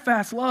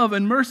steadfast love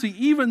and mercy,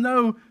 even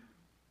though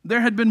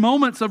there had been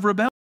moments of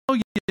rebellion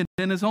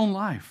in his own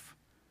life.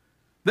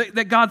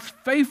 That God's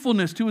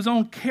faithfulness to his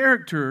own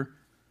character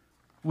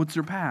would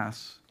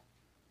surpass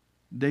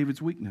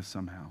David's weakness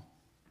somehow.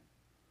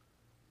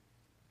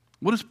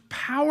 What is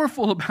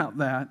powerful about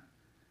that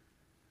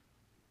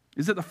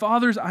is that the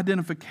Father's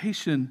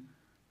identification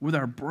with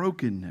our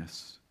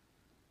brokenness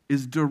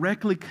is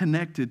directly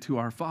connected to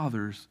our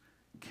Father's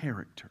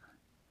character.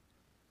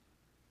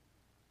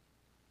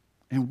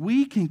 And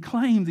we can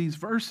claim these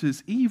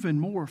verses even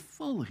more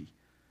fully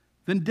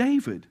than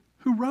David,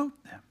 who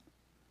wrote them.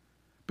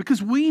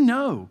 Because we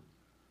know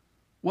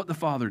what the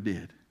Father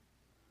did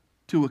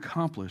to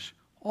accomplish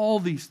all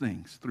these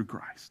things through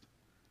Christ.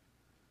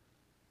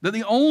 That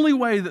the only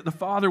way that the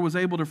Father was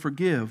able to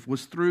forgive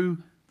was through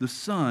the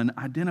Son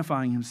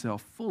identifying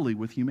himself fully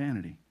with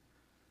humanity.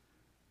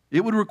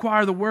 It would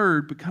require the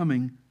Word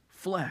becoming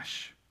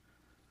flesh.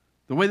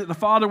 The way that the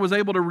Father was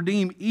able to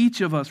redeem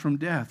each of us from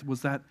death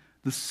was that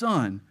the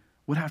Son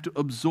would have to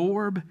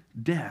absorb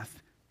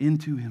death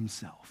into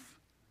himself.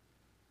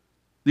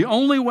 The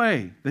only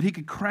way that he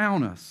could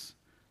crown us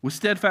with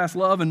steadfast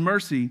love and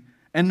mercy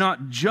and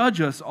not judge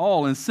us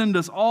all and send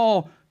us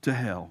all to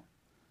hell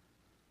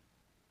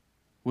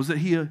was that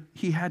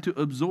he had to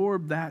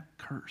absorb that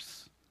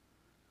curse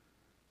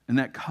and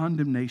that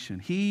condemnation.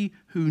 He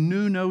who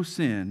knew no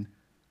sin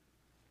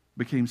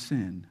became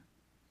sin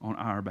on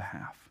our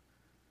behalf.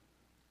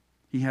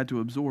 He had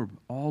to absorb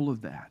all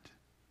of that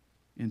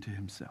into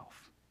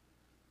himself.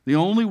 The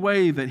only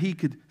way that he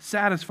could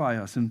satisfy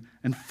us and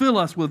fill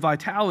us with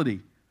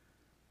vitality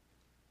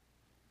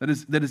that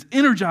is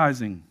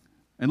energizing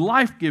and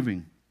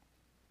life-giving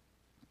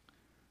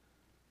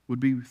would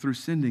be through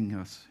sending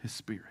us his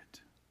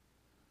Spirit,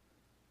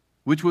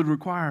 which would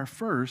require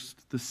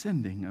first the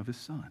sending of his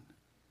Son.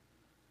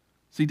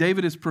 See,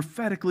 David is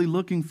prophetically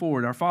looking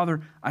forward. Our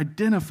Father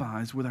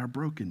identifies with our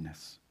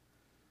brokenness.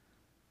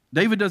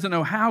 David doesn't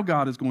know how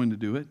God is going to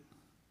do it,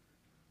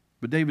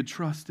 but David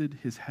trusted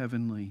his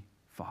heavenly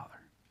Father.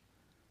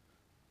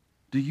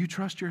 Do you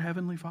trust your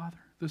heavenly Father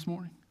this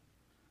morning?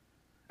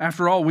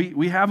 After all,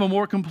 we have a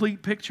more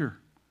complete picture.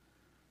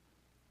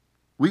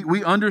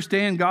 We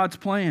understand God's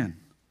plan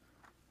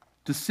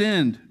to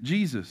send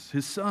Jesus,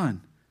 his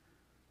Son.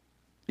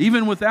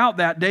 Even without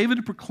that,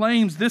 David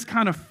proclaims this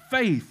kind of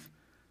faith.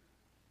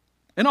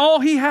 And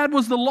all he had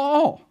was the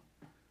law.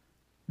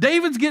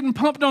 David's getting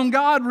pumped on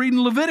God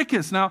reading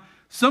Leviticus. Now,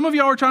 some of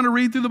y'all are trying to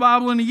read through the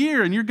Bible in a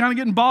year, and you're kind of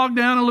getting bogged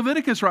down in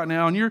Leviticus right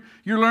now, and you're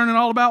learning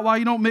all about why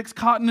you don't mix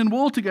cotton and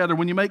wool together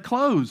when you make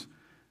clothes.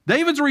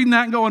 David's reading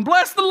that and going,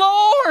 bless the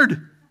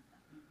Lord.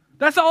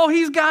 That's all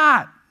he's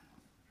got.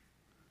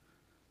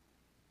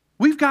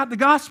 We've got the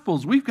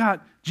Gospels. We've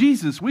got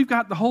Jesus. We've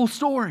got the whole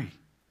story.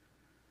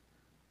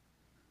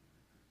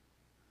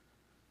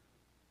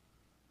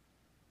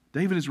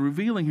 David is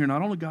revealing here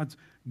not only God's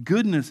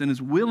goodness and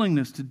his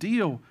willingness to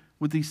deal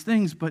with these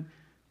things, but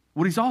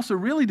what he's also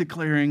really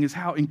declaring is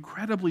how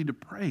incredibly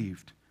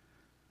depraved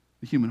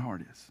the human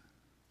heart is.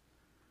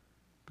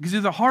 Because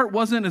if the heart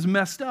wasn't as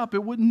messed up,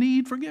 it wouldn't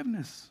need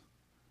forgiveness.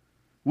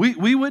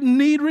 We wouldn't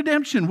need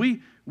redemption.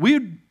 We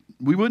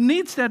wouldn't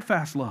need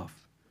steadfast love.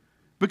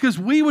 Because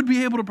we would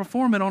be able to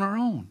perform it on our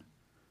own.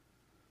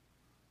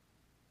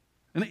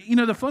 And you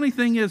know, the funny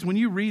thing is, when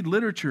you read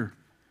literature,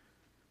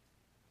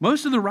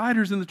 most of the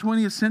writers in the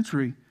 20th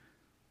century,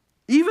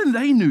 even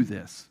they knew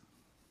this.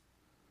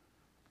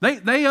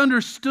 They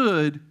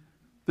understood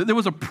that there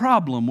was a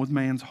problem with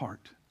man's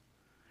heart.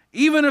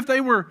 Even if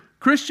they were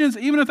Christians,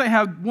 even if they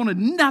had wanted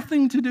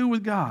nothing to do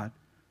with God,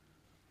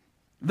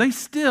 they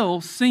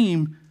still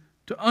seem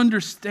to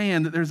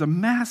understand that there's a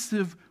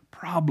massive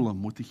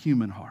problem with the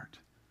human heart.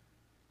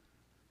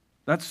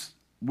 That's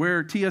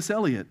where T.S.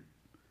 Eliot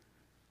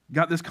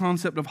got this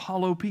concept of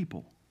hollow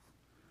people.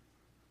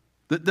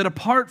 That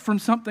apart from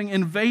something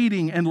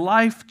invading and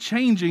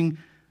life-changing,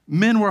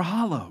 men were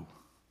hollow,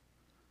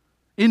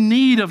 in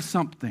need of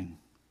something.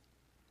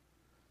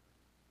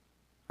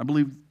 I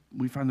believe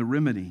we find the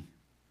remedy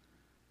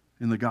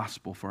in the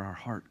gospel for our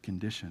heart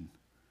condition,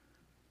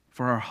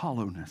 for our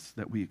hollowness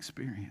that we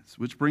experience.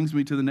 Which brings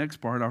me to the next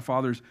part, our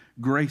Father's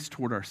grace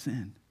toward our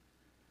sin.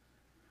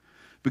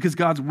 Because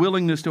God's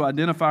willingness to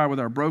identify with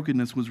our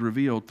brokenness was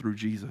revealed through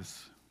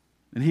Jesus.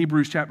 In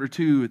Hebrews chapter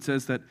 2, it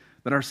says that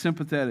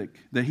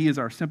He is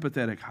our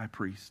sympathetic high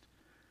priest,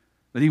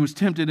 that He was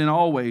tempted in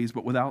all ways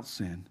but without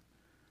sin.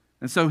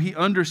 And so He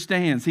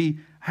understands, He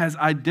has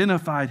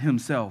identified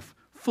Himself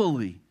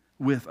fully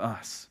with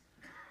us.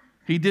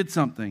 He did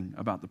something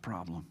about the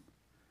problem.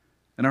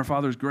 And our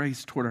Father's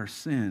grace toward our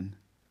sin,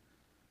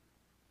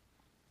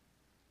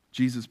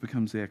 Jesus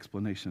becomes the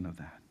explanation of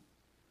that.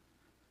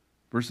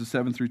 Verses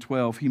 7 through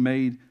 12, He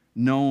made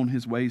known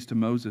His ways to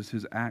Moses,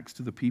 His acts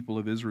to the people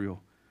of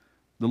Israel.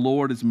 The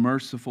Lord is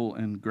merciful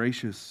and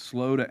gracious,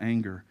 slow to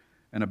anger,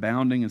 and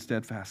abounding in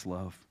steadfast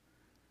love.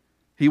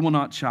 He will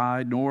not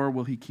chide, nor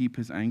will He keep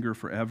His anger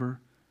forever.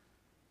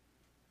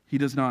 He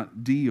does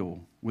not deal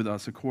with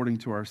us according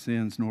to our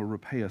sins, nor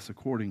repay us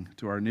according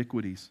to our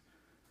iniquities.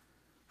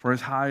 For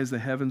as high as the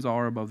heavens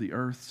are above the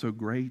earth, so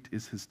great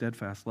is His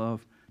steadfast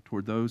love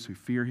toward those who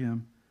fear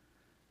Him.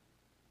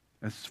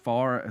 As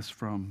far as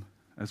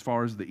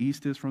the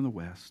east is from the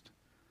west,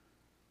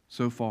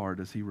 so far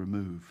does He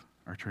remove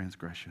our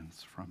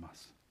transgressions from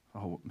us.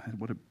 Oh man,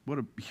 what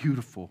a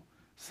beautiful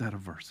set of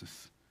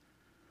verses.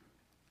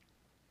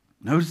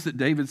 Notice that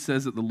David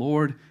says that the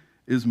Lord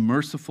is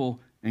merciful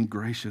and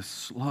gracious,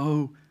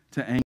 slow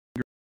to anger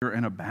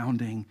and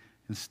abounding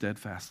in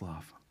steadfast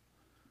love.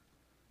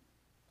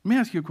 Let me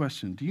ask you a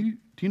question. Do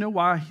you know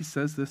why he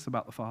says this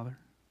about the Father?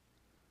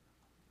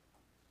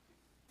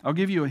 I'll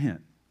give you a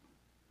hint.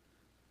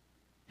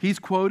 He's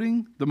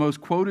quoting the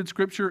most quoted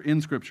scripture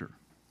in Scripture.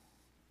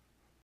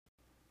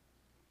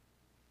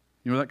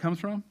 You know where that comes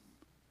from?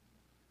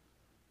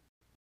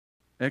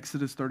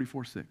 Exodus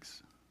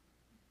 34:6.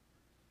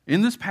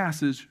 In this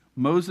passage,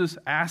 Moses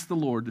asked the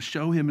Lord to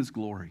show him His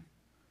glory.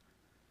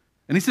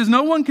 And he says,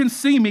 no one can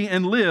see me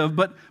and live,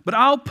 but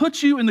I'll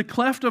put you in the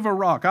cleft of a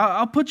rock.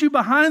 I'll put you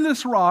behind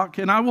this rock,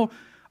 and I will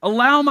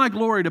allow my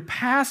glory to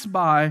pass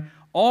by,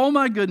 all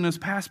my goodness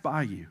pass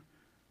by you.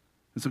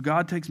 And so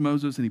God takes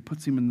Moses and He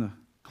puts him in the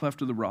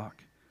cleft of the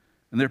rock.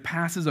 And there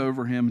passes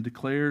over him and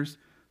declares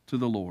to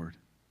the Lord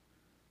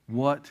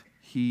what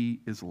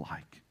He is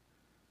like.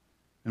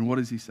 And what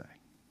does He say?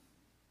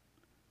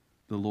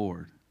 The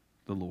Lord,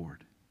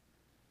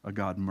 a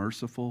God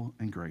merciful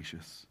and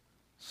gracious,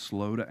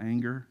 slow to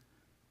anger,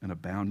 and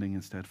abounding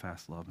in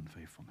steadfast love and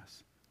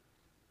faithfulness.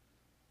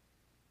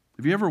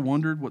 Have you ever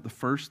wondered what the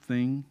first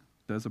thing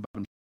does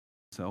about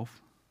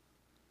Himself?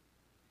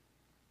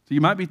 So you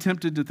might be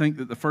tempted to think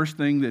that the first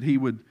thing that He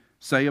would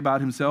say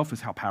about Himself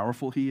is how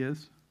powerful He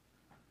is,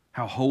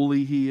 how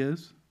holy He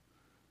is.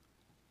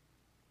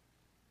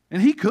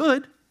 And He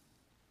could,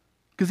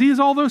 because He is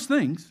all those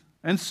things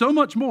and so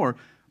much more.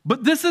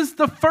 But this is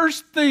the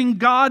first thing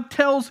God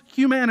tells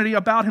humanity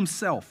about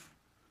Himself.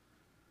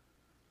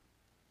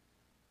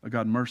 A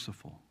God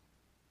merciful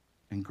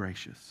and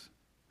gracious,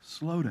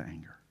 slow to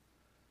anger,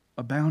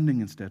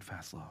 abounding in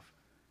steadfast love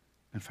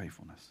and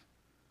faithfulness.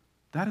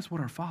 That is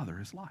what our Father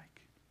is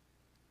like.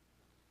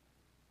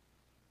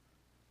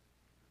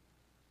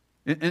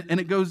 And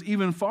it goes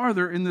even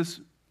farther in this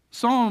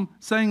psalm,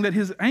 saying that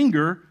His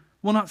anger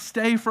will not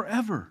stay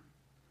forever.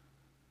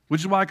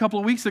 Which is why a couple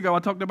of weeks ago I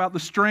talked about the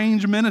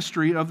strange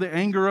ministry of the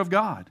anger of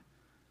God.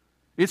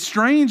 It's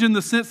strange in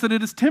the sense that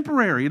it is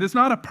temporary. It is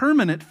not a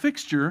permanent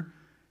fixture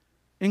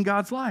in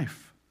God's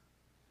life.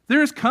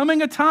 There is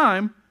coming a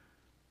time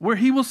where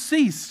He will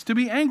cease to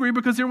be angry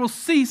because there will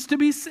cease to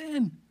be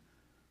sin.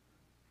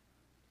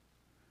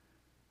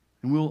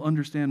 And we'll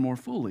understand more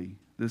fully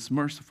this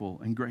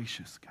merciful and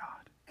gracious God.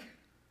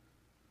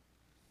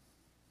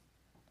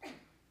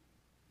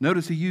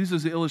 Notice He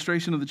uses the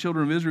illustration of the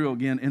children of Israel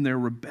again in their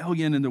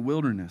rebellion in the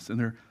wilderness and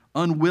their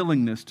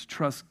unwillingness to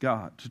trust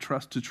God,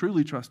 to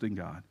truly trust in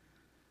God.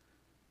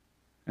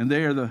 And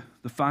they are the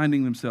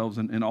finding themselves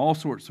in all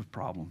sorts of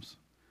problems.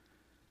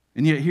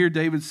 And yet here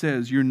David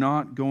says, you're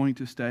not going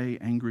to stay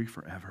angry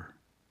forever.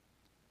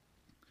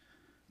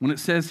 When it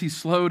says He's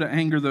slow to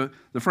anger,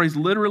 the phrase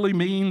literally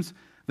means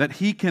that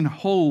He can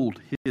hold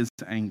His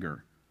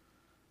anger.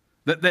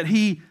 That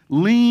He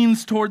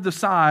leans toward the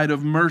side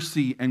of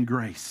mercy and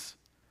grace.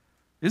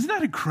 Isn't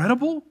that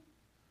incredible?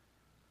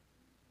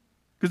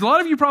 Because a lot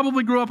of you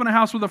probably grew up in a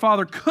house where the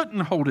father couldn't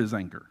hold his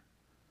anger.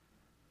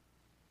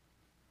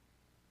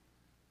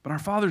 But our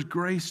Father's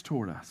grace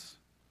toward us.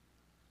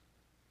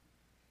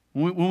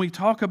 When we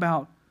talk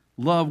about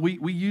love,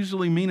 we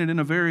usually mean it in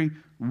a very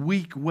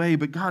weak way,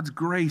 but God's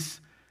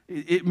grace,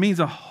 it means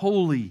a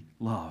holy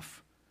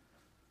love.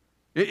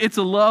 It's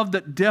a love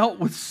that dealt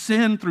with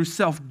sin through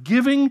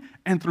self-giving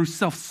and through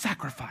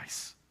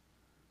self-sacrifice.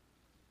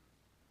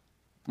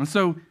 And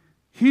so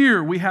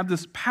here we have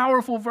this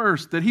powerful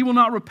verse that he will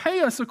not repay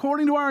us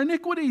according to our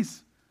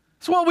iniquities.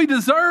 It's what we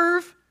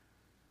deserve.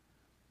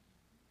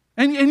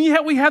 And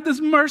yet we have this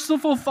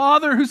merciful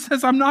Father who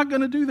says, I'm not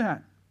going to do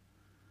that.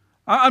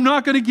 I'm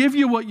not going to give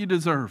you what you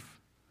deserve.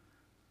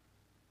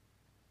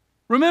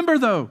 Remember,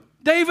 though,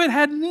 David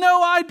had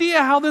no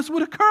idea how this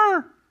would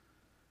occur.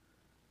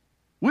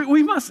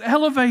 We must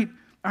elevate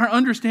our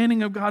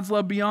understanding of God's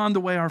love beyond the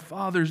way our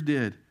fathers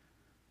did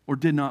or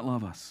did not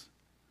love us.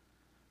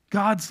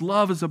 God's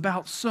love is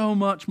about so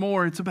much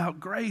more. It's about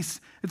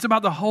grace. It's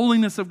about the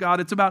holiness of God.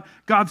 It's about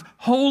God's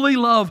holy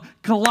love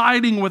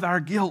colliding with our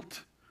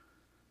guilt.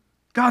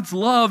 God's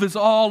love is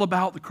all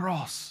about the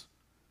cross.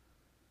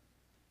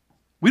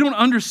 We don't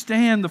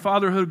understand the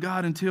fatherhood of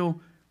God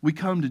until we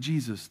come to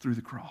Jesus through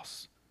the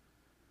cross.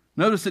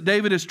 Notice that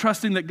David is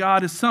trusting that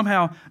God is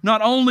somehow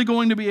not only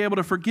going to be able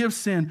to forgive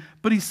sin,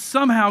 but he's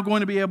somehow going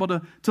to be able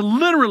to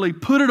literally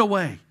put it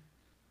away.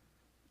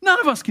 None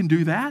of us can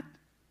do that.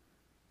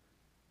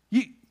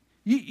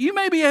 You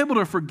may be able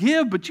to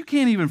forgive, but you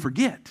can't even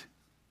forget.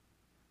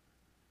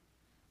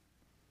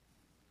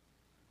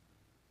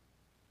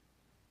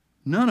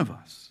 None of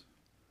us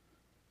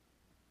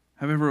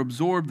have ever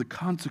absorbed the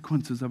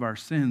consequences of our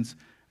sins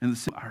and the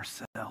sin of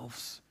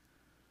ourselves.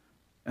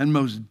 And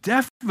most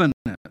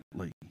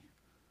definitely,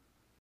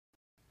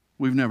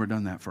 we've never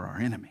done that for our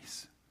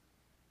enemies.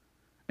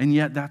 And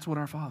yet, that's what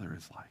our Father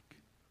is like.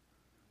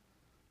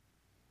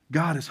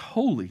 God is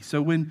holy.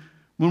 So when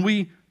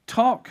we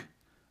talk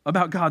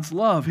about God's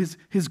love,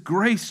 His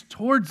grace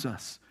towards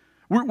us,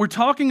 we're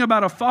talking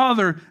about a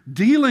Father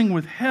dealing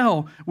with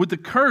hell, with the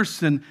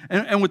curse and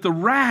with the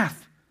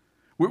wrath.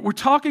 We're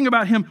talking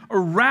about Him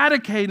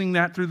eradicating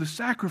that through the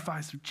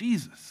sacrifice of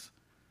Jesus.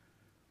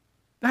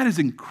 That is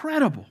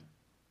incredible.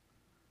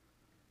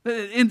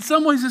 In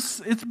some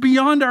ways, it's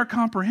beyond our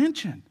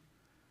comprehension.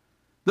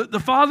 The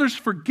Father's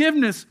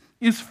forgiveness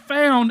is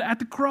found at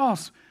the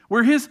cross,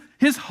 where His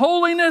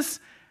holiness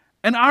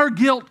and our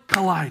guilt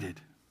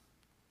collided.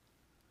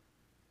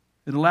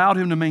 It allowed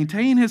Him to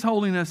maintain His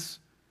holiness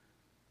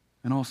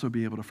and also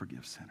be able to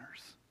forgive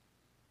sinners.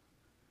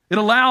 It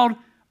allowed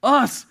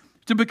us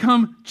to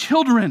become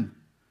children.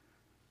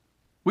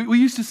 We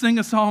used to sing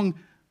a song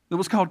that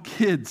was called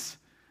Kids,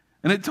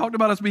 and it talked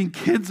about us being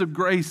kids of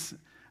grace.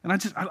 And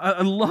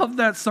I love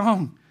that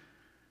song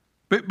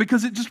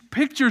because it just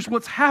pictures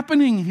what's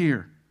happening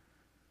here.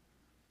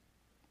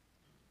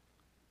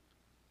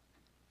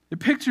 It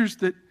pictures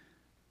that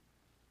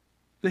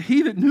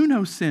He that knew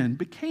no sin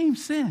became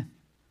sin,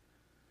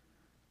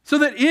 so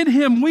that in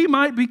Him we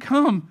might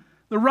become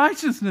the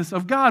righteousness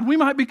of God. We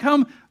might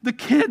become the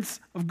kids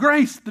of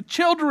grace, the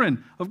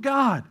children of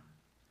God.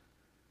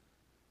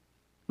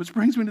 Which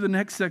brings me to the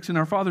next section,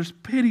 our Father's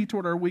pity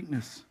toward our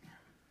weakness.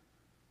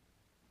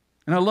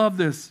 And I love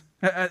this.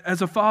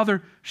 As a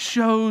father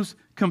shows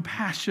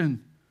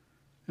compassion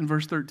in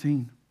verse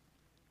 13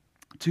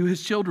 to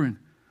his children,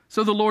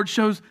 so the Lord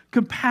shows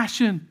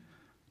compassion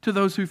to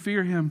those who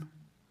fear Him.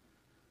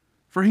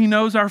 For He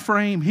knows our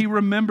frame. He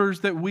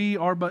remembers that we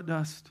are but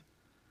dust.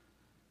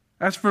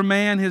 As for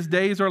man, his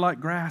days are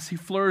like grass. He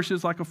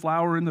flourishes like a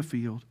flower in the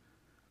field.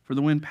 For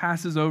the wind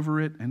passes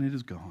over it, and it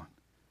is gone.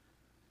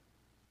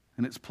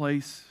 And its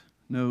place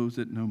knows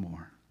it no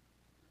more.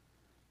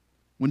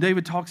 When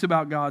David talks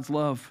about God's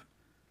love,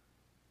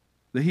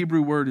 the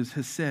Hebrew word is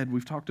hesed.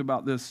 We've talked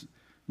about this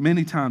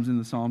many times in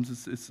the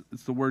Psalms.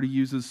 It's the word he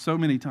uses so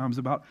many times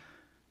about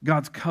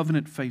God's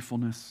covenant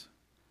faithfulness.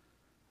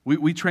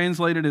 We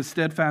translate it as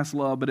steadfast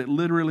love, but it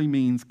literally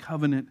means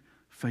covenant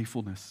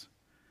faithfulness.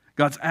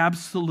 God's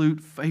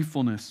absolute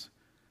faithfulness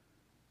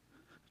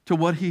to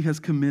what He has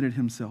committed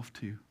Himself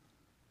to.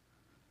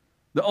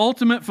 The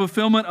ultimate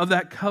fulfillment of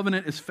that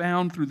covenant is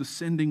found through the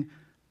sending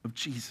of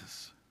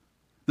Jesus.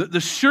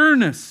 The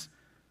sureness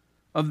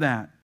of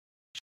that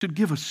should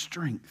give us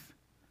strength.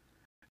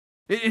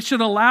 It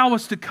should allow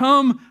us to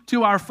come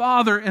to our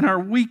Father in our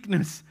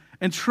weakness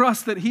and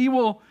trust that we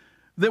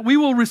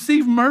will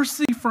receive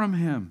mercy from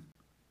Him.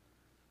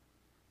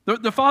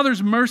 The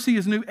Father's mercy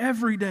is new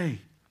every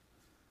day.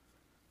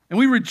 And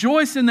we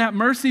rejoice in that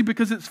mercy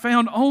because it's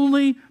found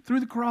only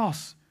through the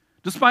cross.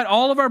 Despite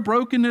all of our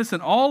brokenness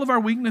and all of our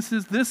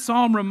weaknesses, this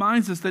psalm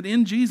reminds us that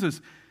in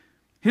Jesus,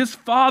 His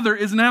Father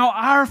is now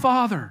our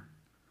Father.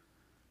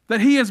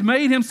 That He has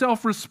made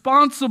Himself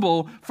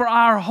responsible for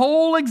our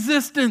whole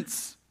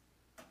existence.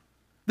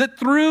 That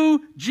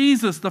through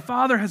Jesus, the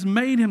Father has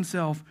made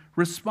Himself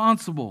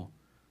responsible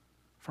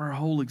for our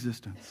whole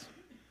existence.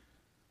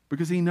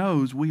 Because He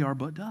knows we are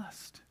but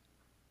dust.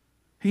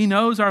 He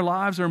knows our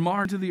lives are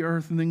marred to the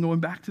earth and then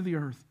going back to the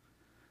earth.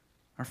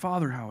 Our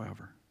Father,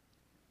 however,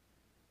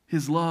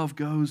 His love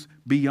goes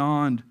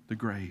beyond the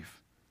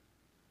grave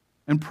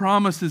and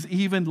promises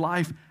even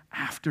life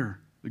after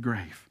the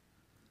grave.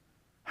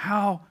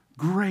 How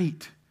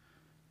great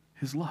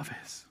His love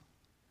is.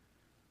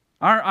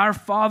 Our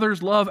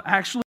Father's love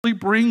actually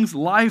brings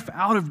life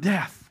out of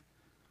death.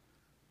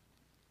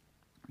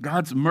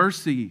 God's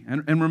mercy,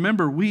 and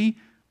remember, we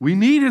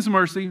need His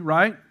mercy,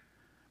 right?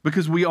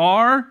 Because we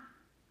are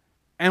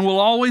and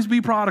will always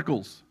be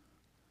prodigals.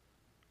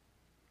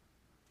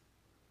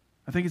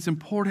 I think it's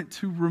important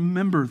to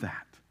remember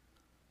that.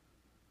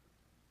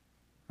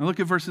 Now look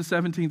at verses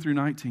 17 through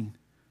 19.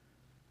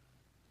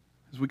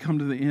 As we come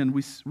to the end,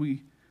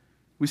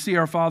 we see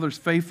our Father's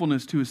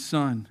faithfulness to His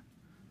Son.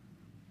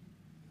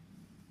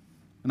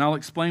 And I'll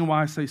explain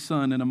why I say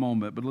son in a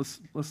moment, but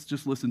let's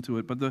just listen to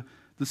it. But the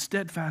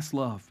steadfast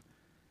love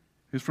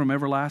is from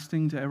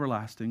everlasting to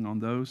everlasting on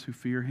those who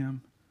fear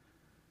Him,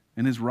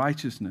 and His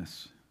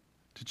righteousness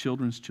to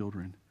children's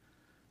children.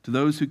 To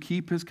those who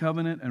keep His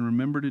covenant and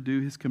remember to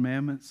do His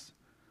commandments,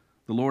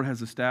 the Lord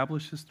has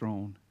established His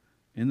throne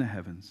in the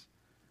heavens,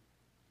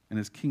 and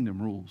His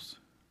kingdom rules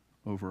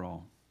over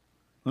all.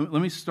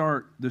 Let me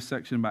start this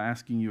section by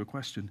asking you a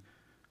question.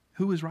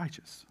 Who is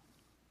righteous?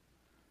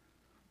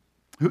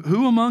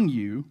 Who among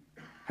you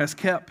has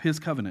kept His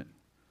covenant?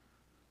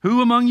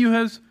 Who among you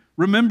has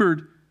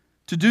remembered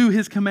to do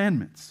His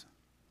commandments?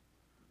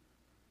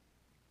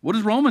 What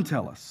does Romans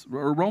tell us?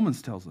 Or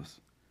Romans tells us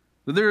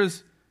that there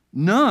is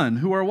none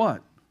who are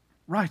what?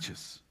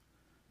 Righteous.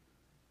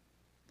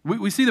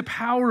 We see the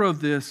power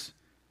of this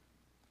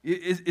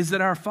is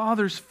that our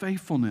Father's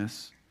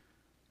faithfulness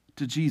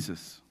to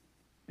Jesus.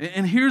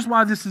 And here's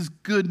why this is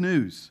good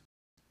news.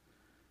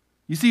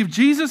 You see, if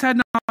Jesus had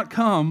not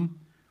come,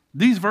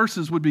 these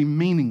verses would be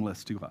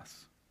meaningless to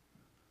us.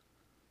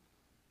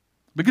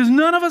 Because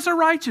none of us are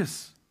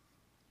righteous.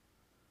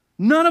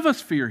 None of us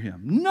fear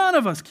Him. None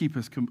of us keep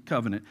His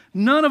covenant.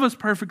 None of us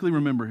perfectly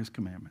remember His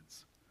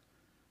commandments.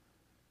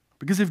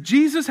 Because if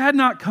Jesus had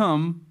not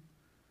come,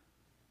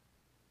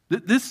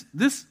 this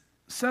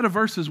set of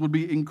verses would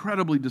be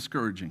incredibly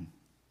discouraging.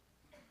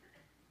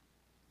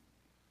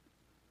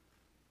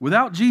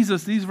 Without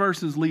Jesus, these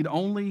verses lead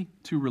only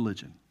to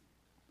religion.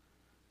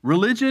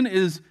 Religion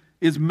is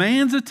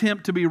man's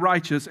attempt to be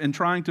righteous and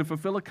trying to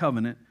fulfill a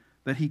covenant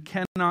that he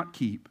cannot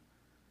keep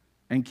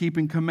and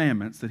keeping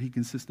commandments that he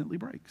consistently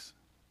breaks.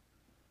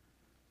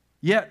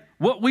 Yet,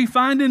 what we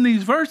find in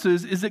these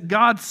verses is that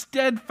God's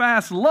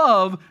steadfast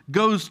love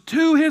goes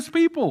to His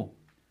people.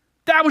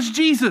 That was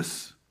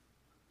Jesus.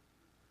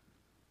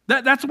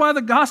 That's why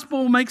the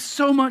gospel makes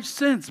so much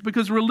sense,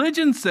 because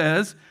religion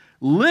says,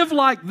 live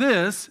like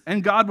this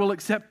and God will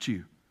accept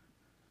you.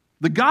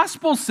 The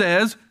gospel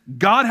says,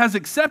 God has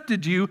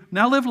accepted you,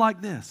 now live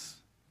like this.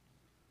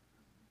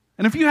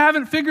 And if you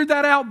haven't figured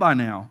that out by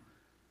now,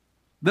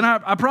 then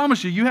I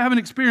promise you haven't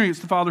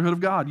experienced the fatherhood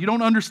of God. You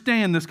don't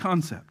understand this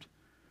concept.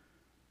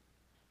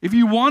 If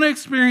you want to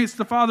experience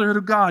the fatherhood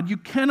of God, you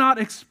cannot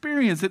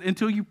experience it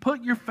until you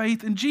put your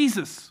faith in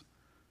Jesus.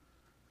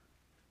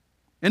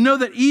 And know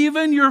that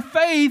even your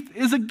faith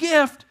is a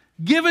gift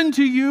given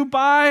to you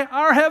by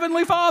our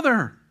Heavenly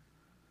Father.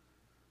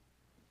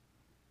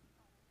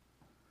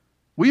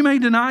 We may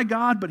deny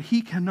God, but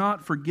He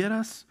cannot forget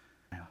us.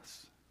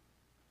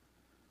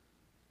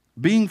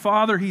 Being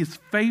Father, He is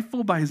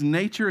faithful by His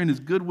nature and His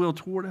goodwill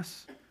toward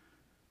us.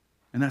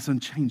 And that's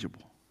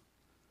unchangeable.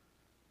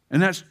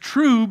 And that's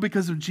true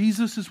because of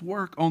Jesus'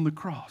 work on the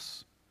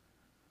cross.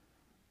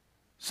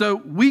 So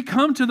we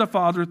come to the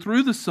Father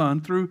through the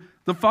Son, through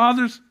the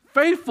Father's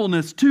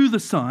faithfulness to the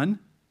Son.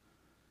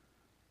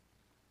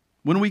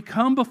 When we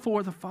come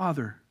before the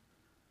Father,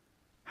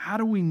 how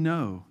do we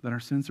know that our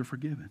sins are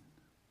forgiven?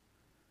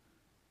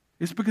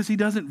 It's because He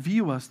doesn't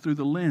view us through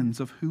the lens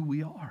of who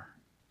we are.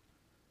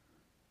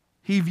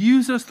 He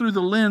views us through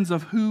the lens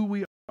of who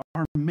we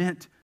are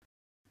meant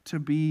to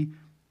be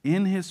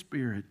in His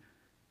Spirit,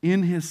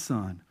 in His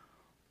Son.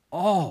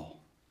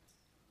 All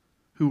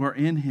who are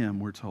in Him,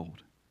 we're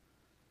told,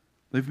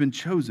 they've been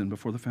chosen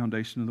before the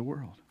foundation of the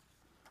world.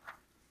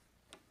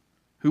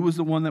 Who was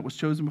the one that was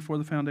chosen before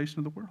the foundation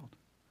of the world?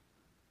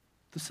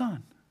 The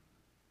Son.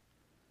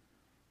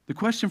 The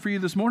question for you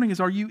this morning is,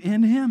 are you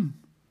in Him?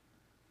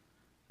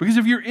 Because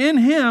if you're in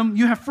Him,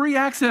 you have free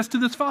access to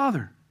this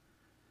Father.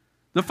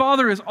 The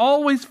Father is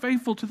always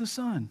faithful to the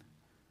Son.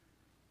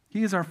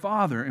 He is our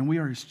Father and we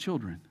are His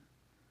children.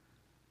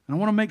 And I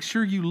want to make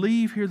sure you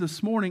leave here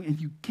this morning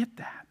and you get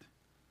that.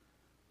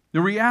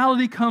 The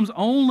reality comes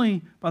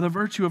only by the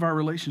virtue of our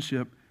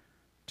relationship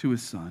to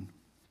His Son.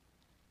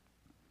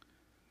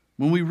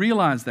 When we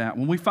realize that,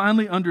 when we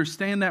finally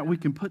understand that, we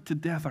can put to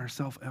death our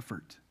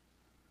self-effort.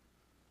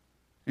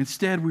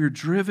 Instead, we are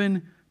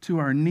driven to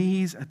our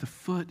knees at the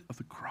foot of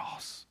the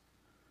cross.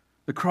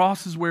 The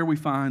cross is where we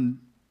find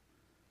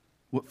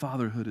what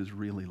fatherhood is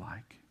really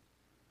like.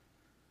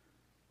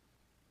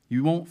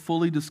 You won't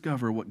fully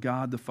discover what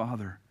God the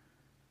Father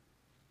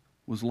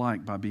was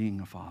like by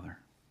being a father.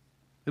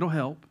 It'll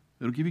help.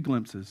 It'll give you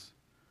glimpses.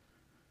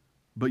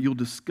 But you'll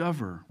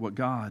discover what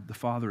God the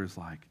Father is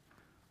like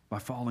by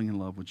falling in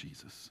love with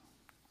Jesus.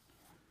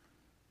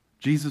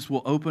 Jesus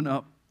will open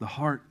up the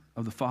heart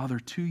of the Father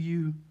to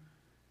you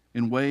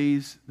in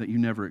ways that you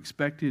never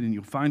expected, and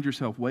you'll find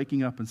yourself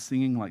waking up and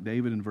singing like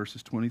David in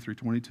verses 20 through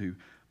 22.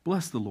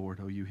 Bless the Lord,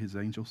 O you His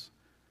angels,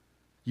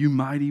 you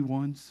mighty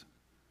ones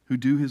who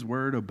do His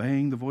word,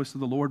 obeying the voice of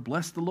the Lord.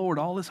 Bless the Lord,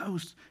 all His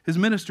hosts, His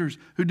ministers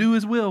who do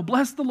His will.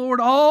 Bless the Lord,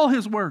 all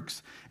His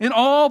works, in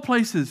all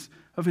places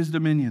of His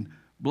dominion.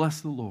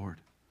 Bless the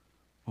Lord,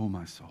 O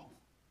my soul.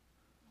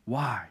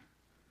 Why?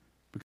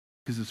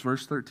 Because as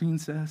verse 13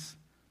 says,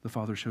 the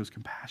Father shows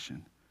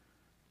compassion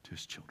to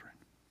his children.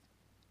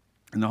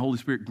 And the Holy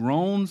Spirit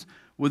groans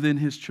within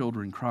his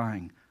children,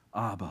 crying,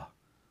 Abba,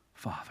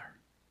 Father.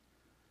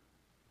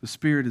 The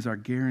Spirit is our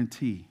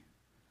guarantee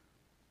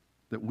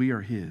that we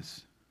are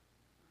his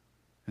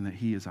and that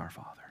he is our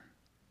Father.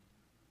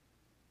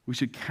 We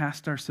should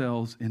cast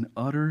ourselves in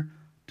utter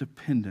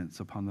dependence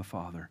upon the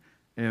Father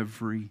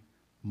every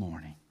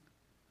morning.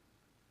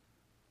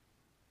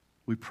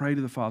 We pray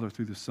to the Father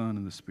through the Son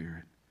and the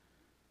Spirit.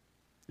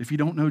 If you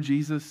don't know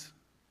Jesus,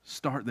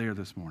 start there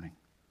this morning.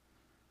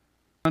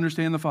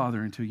 Understand the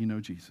Father until you know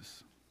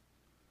Jesus.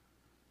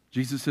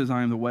 Jesus says,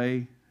 I am the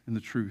way and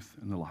the truth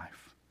and the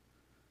life.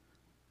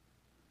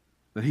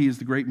 That he is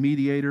the great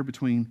mediator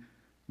between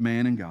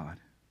man and God.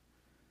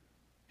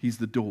 He's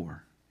the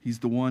door. He's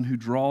the one who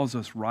draws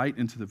us right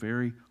into the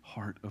very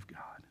heart of God.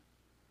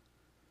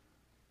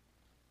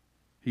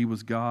 He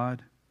was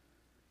God.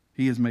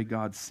 He has made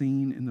God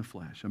seen in the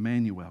flesh.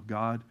 Emmanuel,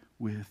 God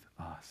with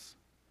us.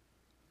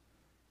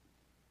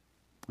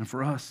 And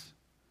for us,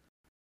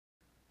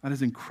 that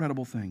is an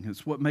incredible thing.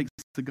 It's what makes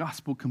the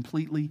gospel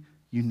completely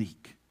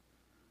unique.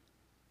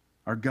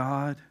 Our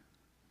God,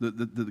 the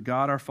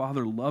God our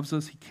Father loves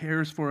us, he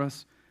cares for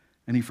us,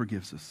 and he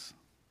forgives us.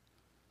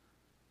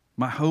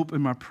 My hope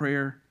and my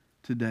prayer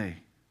today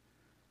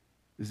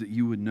is that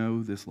you would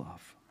know this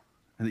love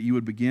and that you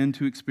would begin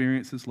to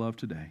experience this love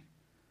today.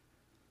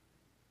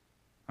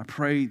 I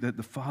pray that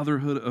the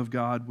fatherhood of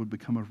God would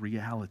become a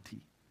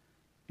reality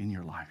in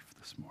your life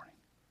this morning.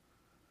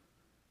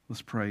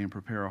 Let's pray and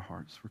prepare our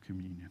hearts for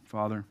communion.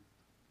 Father,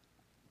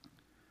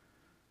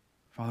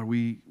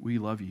 we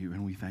love you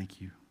and we thank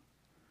you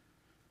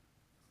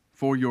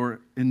for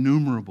your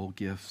innumerable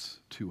gifts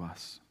to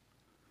us.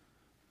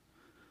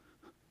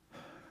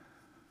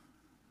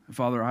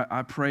 Father,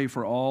 I pray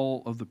for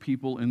all of the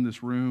people in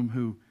this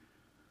room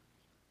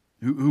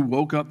who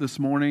woke up this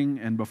morning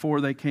and before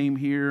they came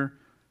here,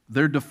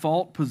 their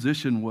default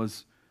position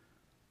was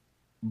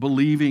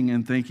believing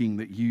and thinking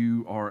that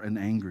you are an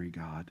angry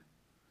God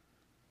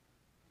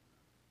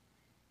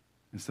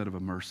instead of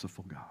a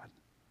merciful God.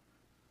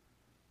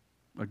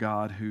 A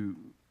God who,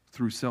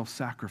 through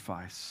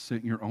self-sacrifice,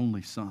 sent your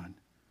only Son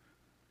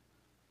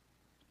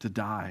to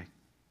die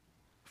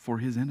for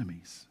his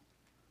enemies.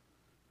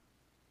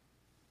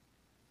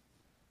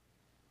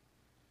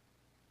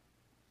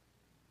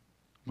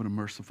 What a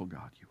merciful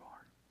God you are.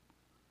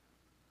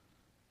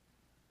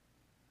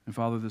 And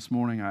Father, this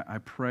morning I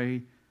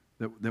pray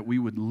that we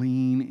would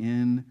lean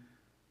in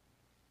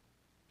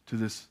to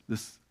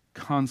this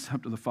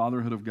concept of the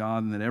fatherhood of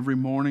God, and that every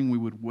morning we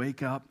would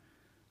wake up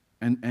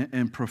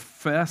and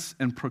profess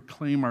and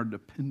proclaim our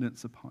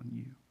dependence upon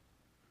you.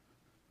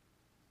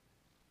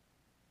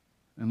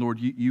 And Lord,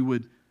 you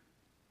would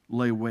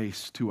lay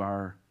waste to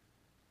our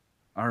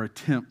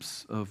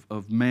attempts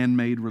of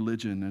man-made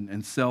religion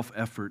and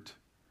self-effort,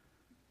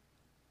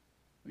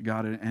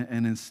 God,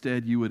 and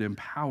instead you would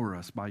empower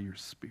us by your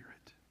Spirit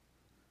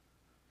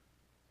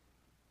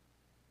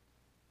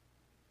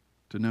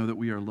to know that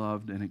we are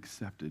loved and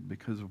accepted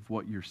because of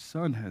what your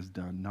Son has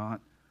done, not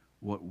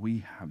what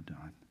we have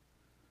done.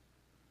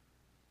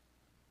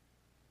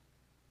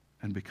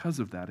 And because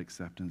of that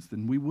acceptance,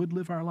 then we would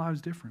live our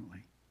lives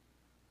differently.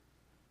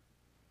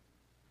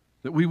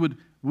 That we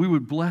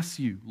would bless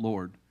you,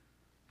 Lord,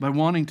 by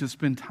wanting to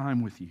spend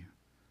time with you,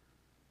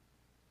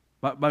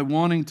 by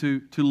wanting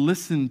to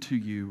listen to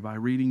you, by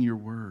reading your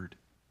word,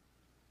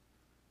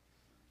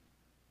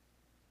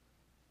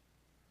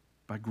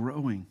 by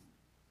growing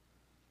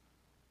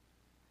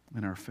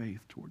in our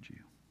faith towards you.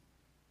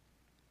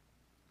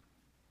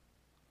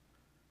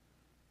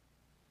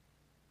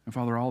 And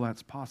Father, all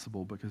that's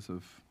possible because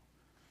of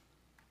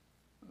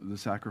the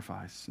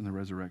sacrifice and the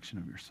resurrection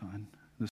of your Son.